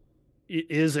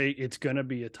 It's going to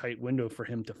be a tight window for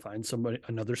him to find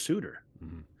another suitor.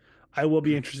 Mm-hmm. I will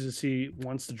be interested to see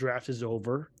once the draft is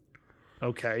over,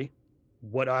 okay,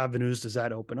 what avenues does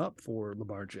that open up for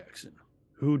Lamar Jackson,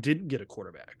 who didn't get a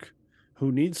quarterback,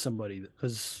 who needs somebody,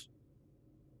 because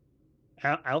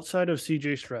outside of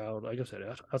C.J. Stroud, like I said,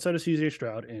 outside of C.J.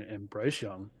 Stroud and Bryce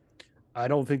Young, I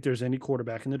don't think there's any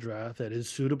quarterback in the draft that is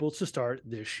suitable to start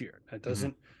this year. That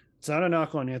doesn't. Mm-hmm. It's not a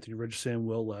knock on Anthony Richardson,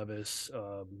 Will Levis.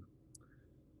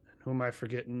 Who am I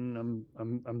forgetting?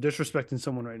 I'm disrespecting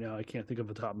someone right now. I can't think of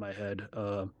the top of my head.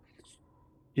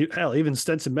 Hell, even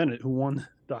Stetson Bennett, who won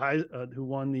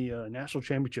the national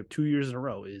championship 2 years in a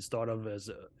row, is thought of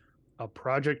as a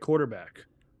project quarterback.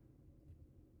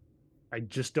 I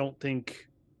just don't think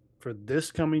for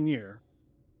this coming year.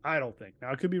 I don't think.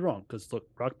 Now I could be wrong because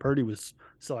look, Brock Purdy was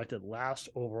selected last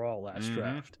overall last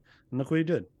draft, and look what he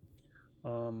did.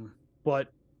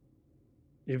 But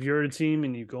if you're a team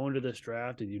and you go into this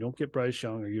draft and you don't get Bryce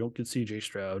Young or you don't get C.J.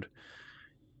 Stroud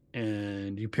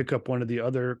and you pick up one of the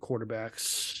other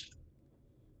quarterbacks,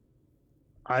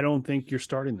 I don't think you're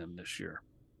starting them this year.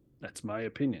 That's my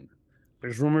opinion.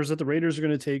 There's rumors that the Raiders are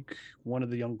going to take one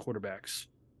of the young quarterbacks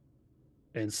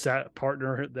and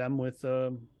partner them with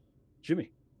Jimmy.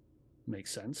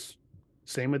 Makes sense.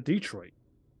 Same with Detroit.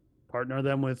 Partner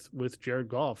them with Jared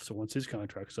Goff. So once his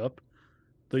contract's up,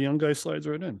 the young guy slides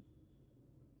right in.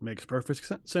 Makes perfect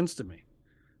sense to me.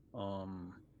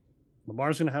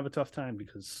 Lamar's going to have a tough time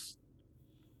because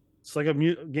it's like a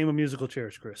game of musical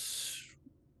chairs, Chris.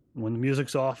 When the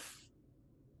music's off,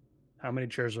 how many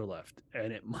chairs are left?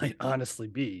 And it might honestly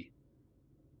be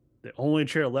the only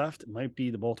chair left might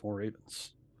be the Baltimore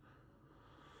Ravens.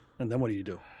 And then what do you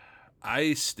do?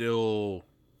 I still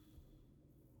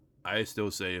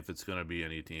say if it's going to be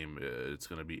any team, it's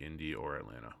going to be Indy or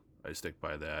Atlanta. I stick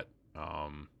by that.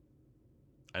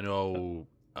 I know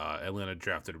Atlanta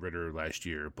drafted Ritter last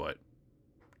year, but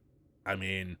I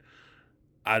mean,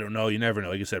 I don't know. You never know.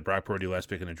 Like you said, Brock Purdy, last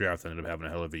pick in the draft, ended up having a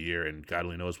hell of a year, and God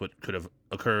only knows what could have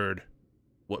occurred,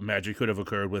 what magic could have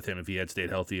occurred with him if he had stayed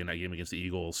healthy in that game against the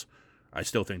Eagles. I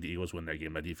still think the Eagles win that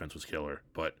game. That defense was killer,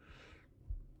 but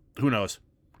who knows?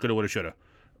 Coulda, woulda, shoulda.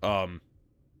 The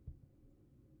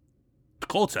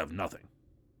Colts have nothing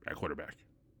at quarterback.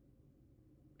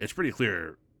 It's pretty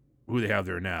clear who they have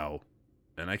there now.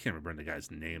 And I can't remember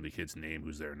the kid's name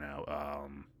who's there now.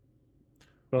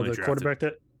 The quarterback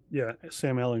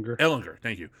Sam Ehlinger. Ehlinger,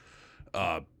 thank you.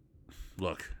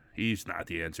 Look, he's not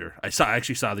the answer. I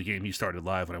actually saw the game he started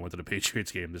live when I went to the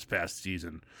Patriots game this past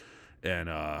season. And,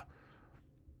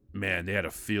 man, they had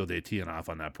a field day teeing off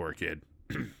on that poor kid.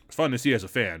 It's fun to see as a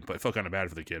fan, but I felt kind of bad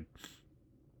for the kid.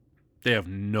 They have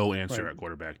no answer at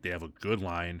quarterback. They have a good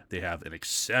line. They have an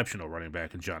exceptional running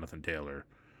back in Jonathan Taylor.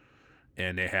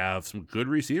 And they have some good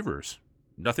receivers.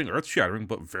 Nothing earth-shattering,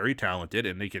 but very talented,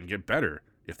 and they can get better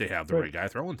if they have the right guy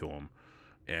throwing to them.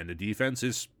 And the defense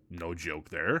is no joke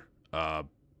there.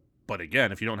 But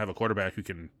again, if you don't have a quarterback who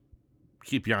can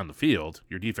keep you on the field,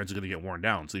 your defense is going to get worn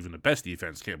down. So even the best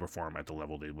defense can't perform at the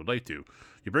level they would like to.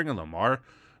 You bring in Lamar,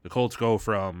 the Colts go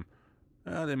from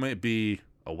they might be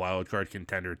a wild card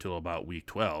contender till about week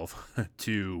 12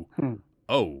 to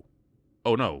oh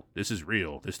no, this is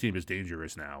real. This team is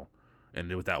dangerous now.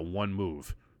 And with that one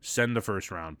move, send the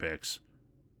first round picks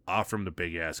off from the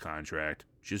big ass contract.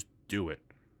 Just do it.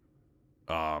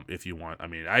 If you want. I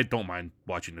mean, I don't mind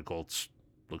watching the Colts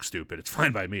look stupid. It's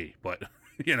fine by me. But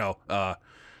for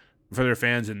their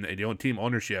fans and the team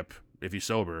ownership, if he's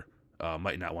sober,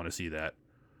 might not want to see that.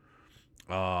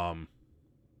 I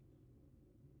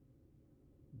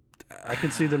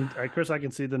can see them, Chris. I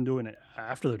can see them doing it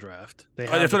after the draft.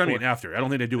 That's what I mean. After, I don't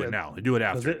think they do it now. They do it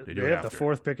after. They have the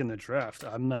fourth pick in the draft.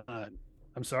 I'm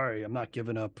sorry. I'm not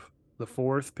giving up the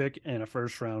fourth pick and a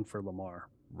first round for Lamar.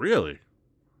 Really?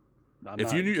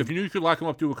 If you knew you could lock him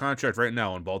up to a contract right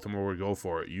now and Baltimore would go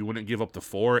for it, you wouldn't give up the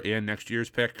 4 and next year's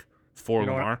pick for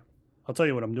Lamar? I'll tell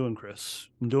you what I'm doing, Chris.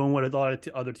 I'm doing what a lot of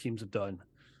other teams have done.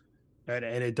 And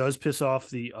it does piss off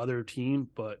the other team,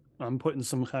 but I'm putting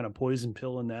some kind of poison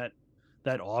pill in that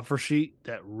offer sheet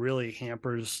that really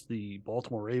hampers the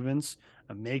Baltimore Ravens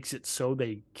and makes it so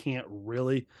they can't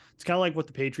really. It's kind of like what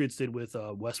the Patriots did with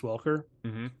Wes Welker,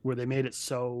 where they made it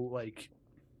so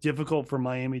difficult for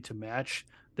Miami to match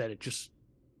that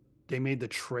they made the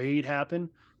trade happen,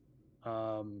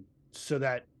 so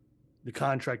that the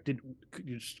contract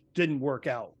didn't work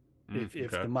out.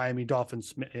 If the Miami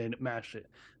Dolphins matched it.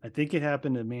 I think it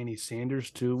happened to Manny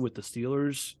Sanders too with the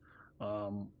Steelers,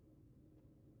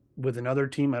 with another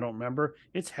team. I don't remember.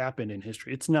 It's happened in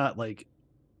history. It's not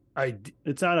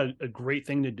it's not a great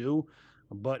thing to do,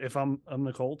 but if I'm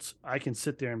the Colts, I can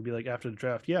sit there and be like, after the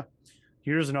draft, yeah,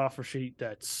 here's an offer sheet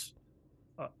that's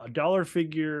a dollar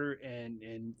figure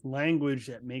and language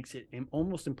that makes it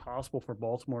almost impossible for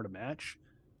Baltimore to match,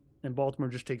 and Baltimore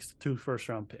just takes the 2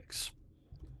 first-round picks.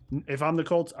 If I'm the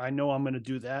Colts, I know I'm going to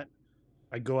do that.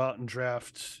 I go out and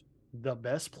draft the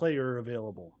best player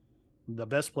available, the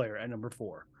best player at number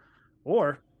 4,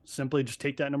 or simply just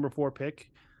take that number 4 pick,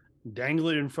 dangle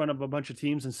it in front of a bunch of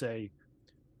teams and say,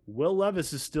 Will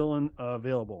Levis is still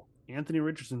available. Anthony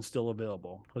Richardson's still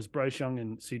available because Bryce Young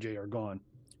and CJ are gone.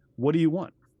 What do you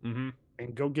want? And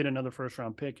go get another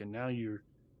first-round pick, and now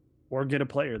or get a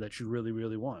player that you really,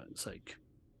 really want. It's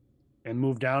and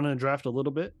move down in the draft a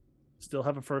little bit. Still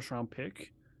have a first-round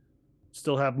pick,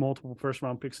 still have multiple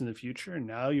first-round picks in the future, and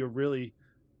now and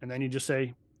then you just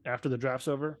say, after the draft's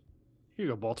over, here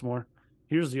you go, Baltimore.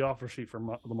 Here's the offer sheet for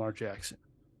Lamar Jackson,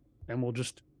 and we'll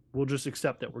just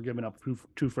accept that we're giving up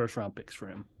 2 first-round picks for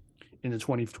him in the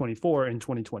 2024 and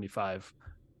 2025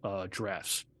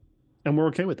 drafts, and we're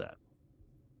okay with that.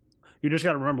 You just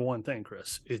got to remember one thing,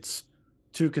 Chris. It's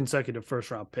 2 consecutive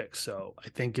first-round picks, so I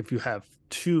think if you have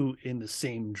 2 in the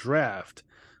same draft,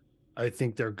 I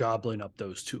think they're gobbling up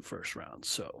those 2 first rounds.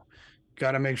 So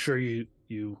got to make sure you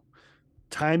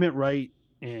time it right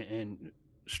and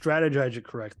strategize it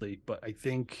correctly. But I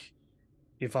think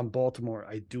if I'm Baltimore,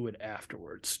 I do it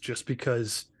afterwards, just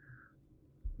because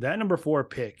that number 4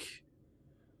 pick,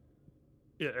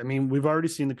 I mean, we've already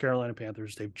seen the Carolina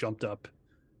Panthers. They've jumped up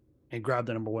and grabbed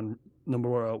the number one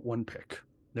pick.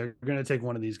 They're going to take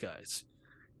one of these guys.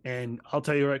 And I'll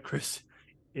tell you right, Chris,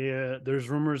 there's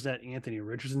rumors that Anthony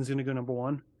Richardson's going to go number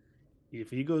 1.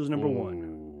 If he goes number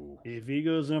 1,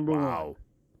 wow.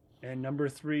 1, and number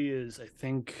 3 is,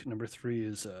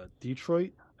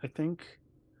 Detroit. I think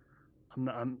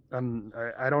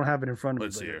I don't have it in front of me.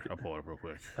 Let's see here. I'll pull it up real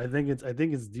quick. I think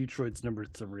it's Detroit's number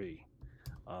 3.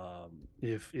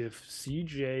 If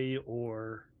CJ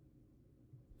or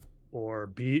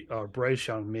Bryce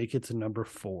Young make it to number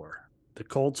 4, the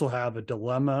Colts will have a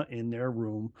dilemma in their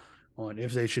room on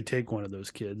if they should take one of those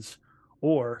kids,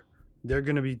 or they're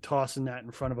going to be tossing that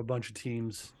in front of a bunch of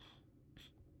teams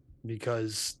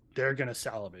because they're going to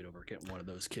salivate over getting one of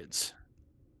those kids.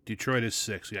 Detroit is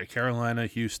 6. We got Carolina,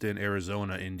 Houston,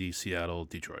 Arizona, Indy, Seattle,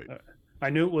 Detroit. I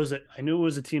knew it was a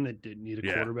team that didn't need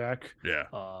a quarterback. Yeah.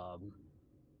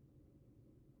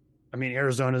 I mean,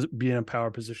 Arizona's being in a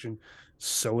power position,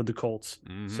 so would the Colts.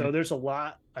 So there's a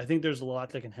lot. I think there's a lot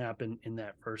that can happen in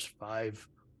that first 5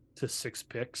 to 6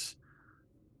 picks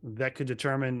that could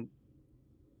determine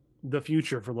the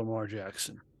future for Lamar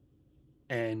Jackson.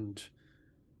 And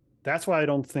that's why I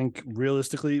don't think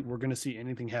realistically we're going to see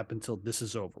anything happen until this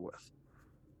is over with.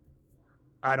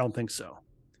 I don't think so.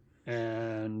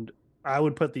 And I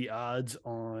would put the odds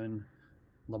on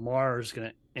Lamar is going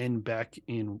to end back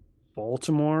in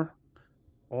Baltimore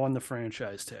on the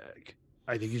franchise tag.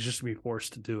 I think he's just going to be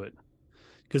forced to do it.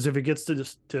 Because if it gets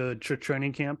to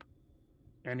training camp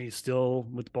and he's still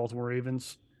with the Baltimore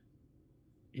Ravens,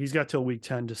 he's got till week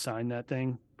 10 to sign that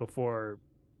thing before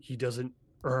he doesn't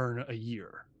earn a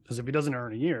year. Because if he doesn't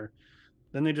earn a year,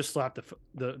 then they just slap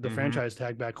the franchise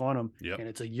tag back on him, Yep. and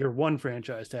it's a year 1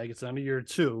 franchise tag. It's not a year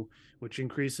 2, which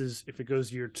increases if it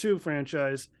goes year 2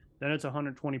 franchise. Then it's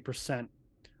 120%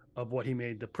 of what he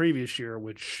made the previous year,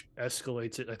 which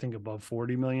escalates it, I think, above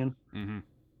 40 million. Mm-hmm.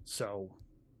 So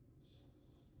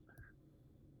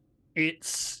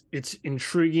it's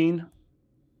intriguing.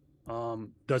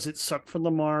 Does it suck for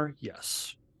Lamar?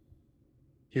 Yes.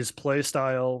 His play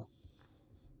style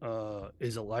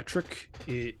is electric.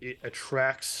 It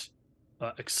attracts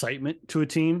excitement to a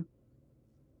team,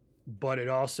 but it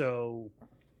also,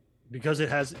 because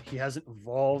he hasn't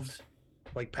evolved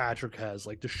like Patrick has,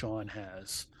 like Deshaun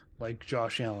has, like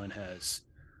Josh Allen has.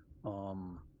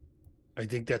 I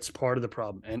think that's part of the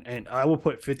problem. And I will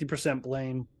put 50%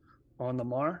 blame on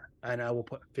Lamar, and I will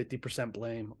put 50%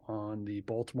 blame on the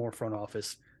Baltimore front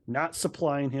office not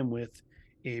supplying him with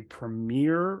a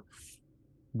premier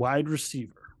wide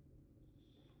receiver.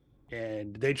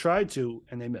 And they tried to,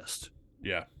 and they missed.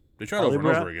 Yeah. They tried over and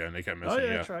over again. They kept missing. Oh,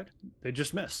 yeah, they tried. They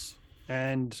just missed.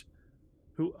 And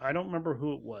I don't remember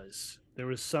who it was. There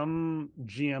was some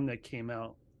GM that came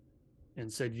out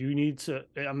and said, you need to,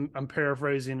 I'm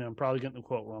paraphrasing and I'm probably getting the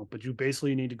quote wrong, but you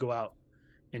basically need to go out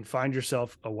and find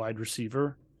yourself a wide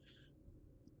receiver,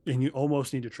 and you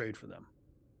almost need to trade for them,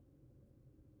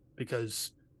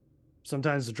 because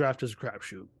sometimes the draft is a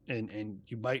crapshoot, and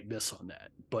you might miss on that.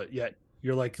 But yet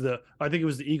you're like I think it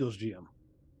was the Eagles GM,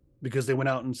 because they went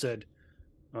out and said,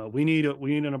 we need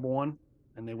a number 1,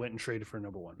 and they went and traded for a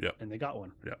number 1. Yep. And they got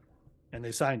one. Yep. And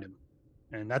they signed him,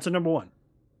 and that's a number 1.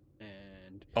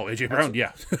 And AJ Brown,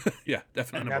 yeah, yeah,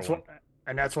 definitely number 1.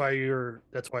 And that's why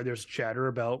there's chatter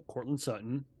about Cortland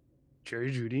Sutton,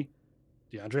 Jerry Jeudy,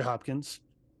 DeAndre Hopkins,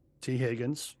 T.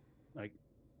 Higgins. Like,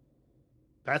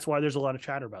 that's why there's a lot of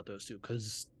chatter about those two,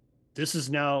 because this is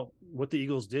now what the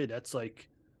Eagles did. That's like,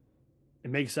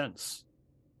 it makes sense.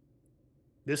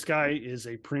 This guy is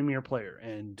a premier player,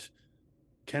 and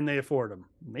can they afford him?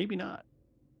 Maybe not.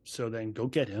 So then go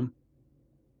get him,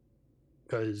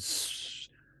 because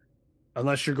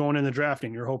unless you're going in the draft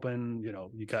and you're hoping,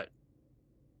 you got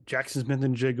Jackson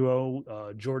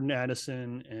Smith-Njigba, Jordan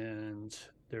Addison, and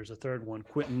there's a third one,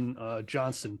 Quentin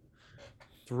Johnston.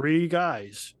 3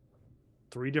 guys,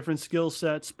 3 different skill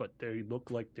sets, but they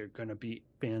look like they're going to be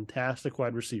fantastic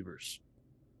wide receivers.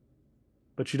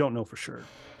 But you don't know for sure.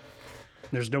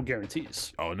 There's no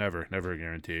guarantees. Oh, never a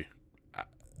guarantee.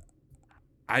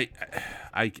 I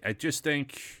just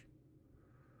think.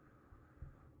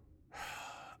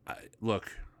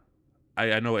 Look,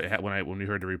 I know it had, when we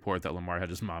heard the report that Lamar had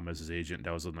his mom as his agent.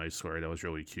 That was a nice story. That was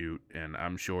really cute, and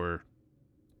I'm sure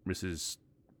Mrs.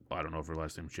 I don't know if her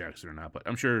last name's Jackson or not, but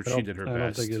I'm sure she did her best. I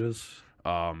don't think it is.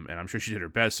 And I'm sure she did her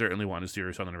best. Certainly wanted to steer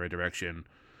her son in the right direction,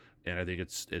 and I think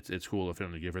it's cool of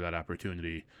him to give her that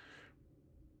opportunity.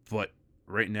 But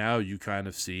right now, you kind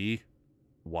of see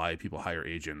why people hire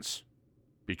agents,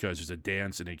 because there's a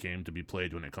dance in a game to be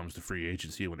played when it comes to free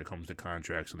agency, when it comes to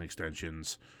contracts and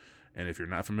extensions. And if you're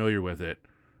not familiar with it,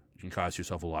 you can cost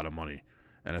yourself a lot of money.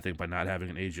 And I think by not having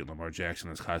an agent, Lamar Jackson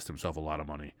has cost himself a lot of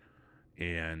money.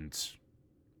 And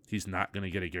he's not going to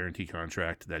get a guarantee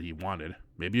contract that he wanted.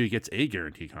 Maybe he gets a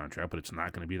guarantee contract, but it's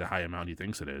not going to be the high amount he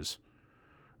thinks it is.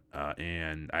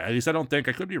 And at least I don't think,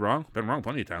 I could be wrong. Been wrong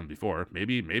plenty of times before.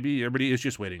 Maybe everybody is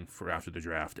just waiting for after the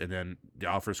draft, and then the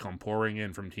offers come pouring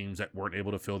in from teams that weren't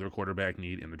able to fill their quarterback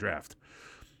need in the draft.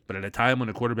 But at a time when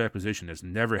the quarterback position has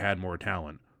never had more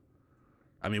talent,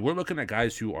 I mean, we're looking at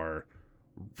guys who are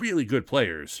really good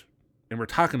players, and we're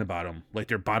talking about them like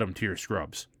they're bottom tier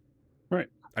scrubs. Right.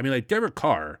 I mean, like Derek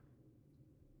Carr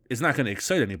is not going to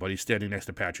excite anybody standing next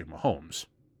to Patrick Mahomes.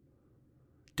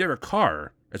 Derek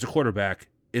Carr, as a quarterback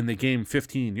in the game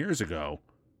 15 years ago,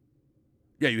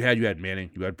 yeah, you had Manning,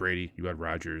 you had Brady, you had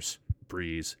Rodgers,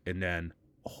 Breeze, and then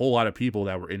a whole lot of people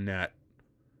that were in that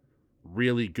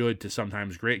really good to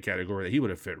sometimes great category that he would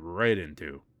have fit right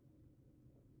into.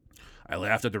 I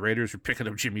laughed at the Raiders for picking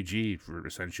up Jimmy G for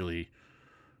essentially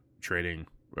trading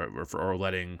or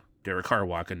letting Derek Carr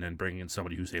walk and then bringing in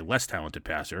somebody who's a less talented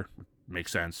passer.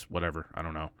 Makes sense. Whatever. I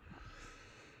don't know.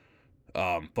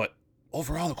 But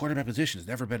overall, the quarterback position has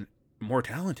never been more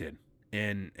talented.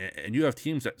 And you have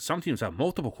some teams have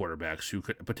multiple quarterbacks who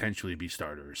could potentially be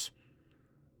starters.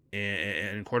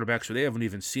 And quarterbacks who they haven't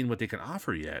even seen what they can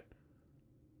offer yet.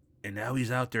 And now he's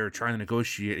out there trying to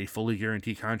negotiate a fully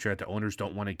guaranteed contract that owners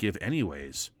don't want to give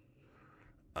anyways.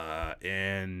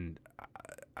 And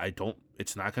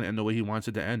it's not going to end the way he wants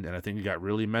it to end. And I think it got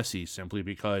really messy simply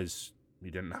because he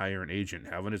didn't hire an agent.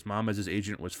 Having his mom as his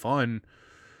agent was fun,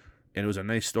 and it was a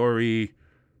nice story.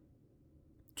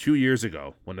 2 years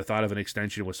ago, when the thought of an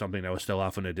extension was something that was still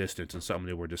off in the distance and something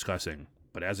they were discussing.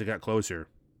 But as it got closer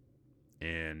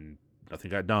and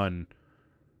nothing got done,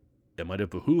 it might have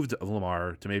behooved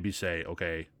Lamar to maybe say,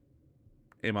 okay,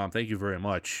 hey, Mom, thank you very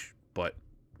much, but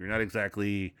you're not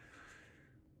exactly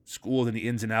schooled in the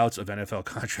ins and outs of NFL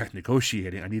contract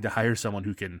negotiating. I need to hire someone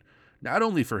who can, not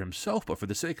only for himself, but for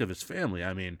the sake of his family.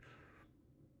 I mean,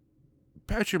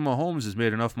 Patrick Mahomes has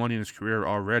made enough money in his career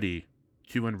already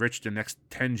to enrich the next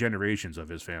 10 generations of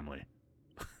his family.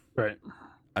 Right.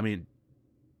 I mean,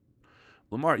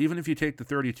 Lamar, even if you take the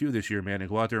 32 this year, man, and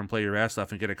go out there and play your ass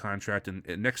off and get a contract in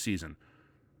next season,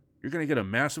 you're going to get a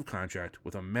massive contract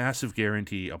with a massive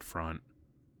guarantee up front.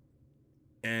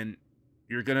 And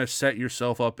you're going to set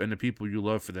yourself up and the people you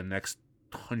love for the next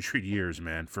 100 years,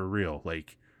 man, for real.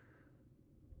 Like,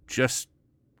 just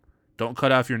don't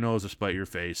cut off your nose to spite your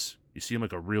face. You seem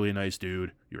like a really nice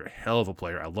dude. You're a hell of a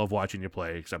player. I love watching you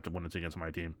play, except when it's against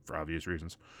my team, for obvious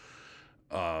reasons.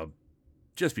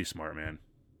 Just be smart, man.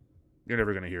 You're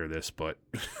never going to hear this, but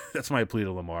that's my plea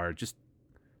to Lamar. Just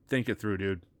think it through,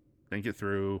 dude. Think it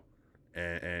through.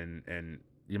 And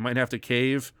you might have to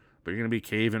cave, but you're going to be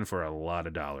caving for a lot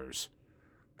of dollars.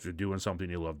 If you're doing something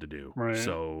you love to do. Right.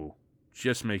 So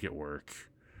just make it work.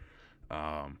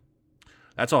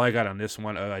 That's all I got on this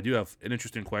one. I do have an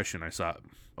interesting question I saw,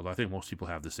 although I think most people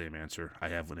have the same answer. I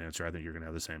have an answer. I think you're going to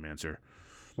have the same answer.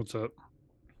 What's up?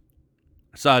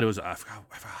 I saw it was, I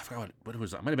forgot what it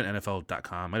was. It might have been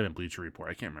NFL.com. Might have been Bleacher Report.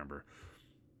 I can't remember.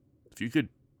 If you could,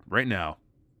 right now,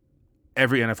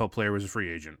 every NFL player was a free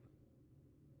agent,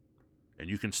 and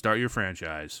you can start your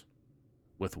franchise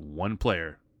with one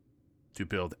player to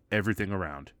build everything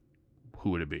around,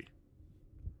 who would it be?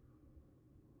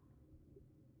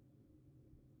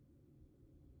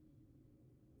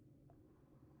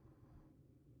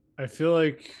 I feel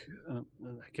like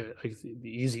the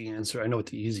easy answer. I know what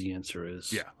the easy answer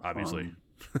is. Yeah, obviously.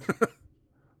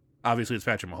 Obviously, it's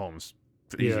Patrick Mahomes.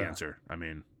 The easy answer. I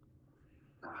mean,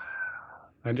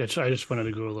 I just wanted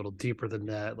to go a little deeper than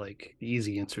that. Like the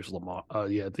easy answer is Lamar.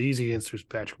 The easy answer is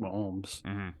Patrick Mahomes.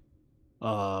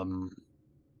 mm-hmm.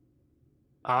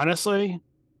 Honestly,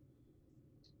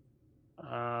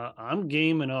 I'm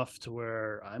game enough to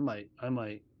where I might,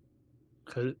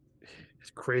 cause as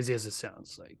crazy as it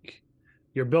sounds, like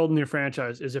you're building your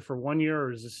franchise. Is it for 1 year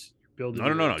or is this building?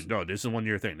 No. This is a 1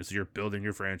 year thing. This is you're building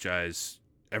your franchise.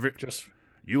 Just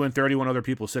you and 31 other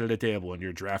people sit at a table and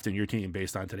you're drafting your team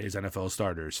based on today's NFL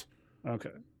starters. Okay.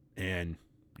 And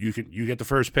you get the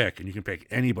first pick and you can pick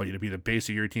anybody to be the base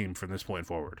of your team from this point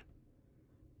forward.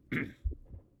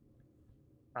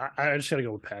 I just gotta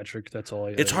go with Patrick. That's all.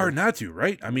 It's hard not to,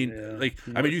 right? I mean, Yeah.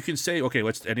 I mean, you can say, okay,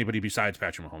 let's anybody besides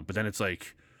Patrick Mahomes, but then it's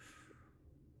like,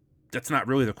 that's not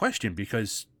really the question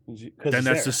because then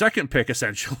that's the second pick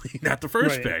essentially, not the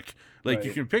first pick. Like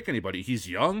you can pick anybody. He's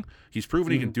young. He's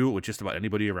proven he can do it with just about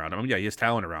anybody around him. I mean, yeah, he has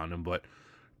talent around him, but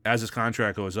as his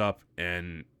contract goes up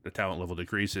and the talent level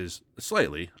decreases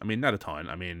slightly, I mean, not a ton.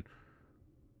 I mean,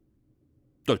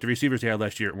 look, the receivers he had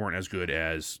last year weren't as good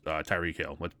as Tyreek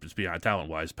Hill. Let's be honest,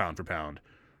 talent-wise, pound for pound.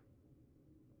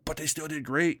 But they still did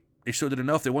great. They still did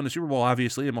enough. They won the Super Bowl,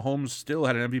 obviously, and Mahomes still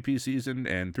had an MVP season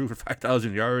and threw for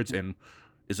 5,000 yards and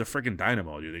is a freaking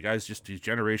dynamo, dude. The guy's he's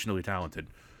generationally talented.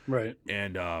 Right.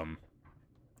 And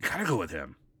you gotta go with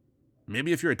him.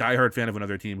 Maybe if you're a diehard fan of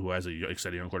another team who has a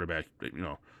exciting young quarterback,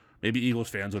 maybe Eagles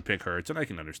fans would pick Hurts, and I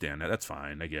can understand that. That's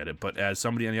fine. I get it. But as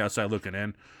somebody on the outside looking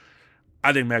in,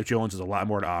 I think Mac Jones has a lot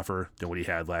more to offer than what he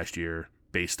had last year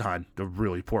based on the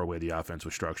really poor way the offense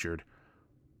was structured.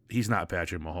 He's not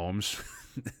Patrick Mahomes,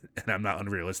 and I'm not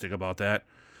unrealistic about that.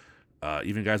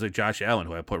 Even guys like Josh Allen,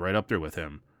 who I put right up there with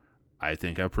him, I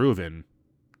think I've proven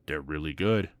they're really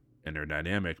good and they're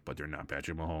dynamic, but they're not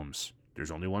Patrick Mahomes. There's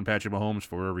only one Patrick Mahomes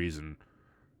for a reason.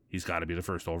 He's got to be the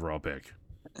first overall pick.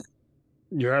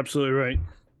 You're absolutely right.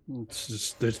 It's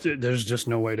just, there's just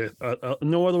no way to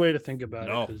no other way to think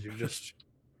about it because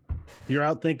you're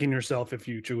outthinking yourself if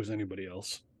you choose anybody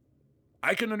else.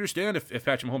 I can understand if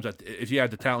Patrick Mahomes, if you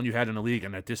had the talent you had in the league,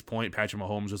 and at this point Patrick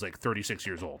Mahomes was like 36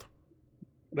 years old.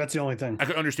 That's the only thing. I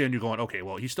could understand you going, okay,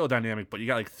 well, he's still dynamic, but you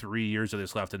got like 3 years of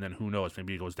this left, and then who knows?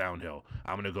 Maybe he goes downhill.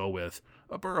 I'm going to go with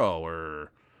a Burrow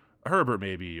or a Herbert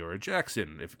maybe, or a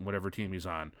Jackson, if whatever team he's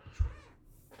on.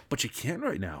 But you can't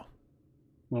right now.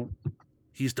 Well,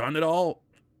 he's done it all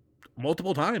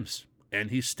multiple times, and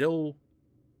he's still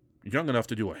young enough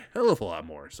to do a hell of a lot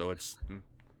more. So it's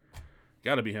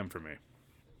got to be him for me.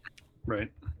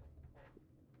 Right.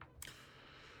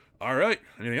 All right.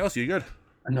 Anything else? You good?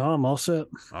 No, I'm all set.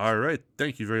 All right.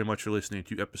 Thank you very much for listening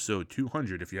to episode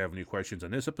 200. If you have any questions on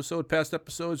this episode, past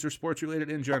episodes, or sports related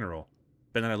in general,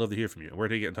 Ben and I'd love to hear from you. Where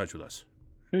do you get in touch with us?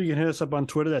 You can hit us up on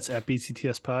Twitter. That's at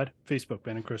BCTS Pod. Facebook,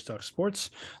 Ben and Chris Talk Sports.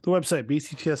 The website,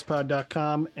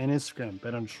 bctspod.com. And Instagram,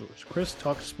 Ben_Chris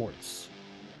Talk Sports.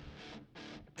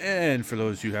 And for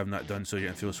those who have not done so yet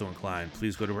and feel so inclined,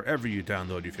 please go to wherever you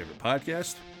download your favorite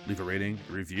podcast, leave a rating,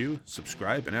 review,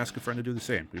 subscribe, and ask a friend to do the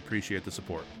same. We appreciate the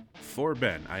support. For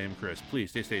Ben, I am Chris.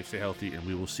 Please stay safe, stay healthy, and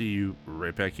we will see you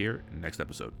right back here next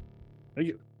episode. Thank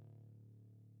you.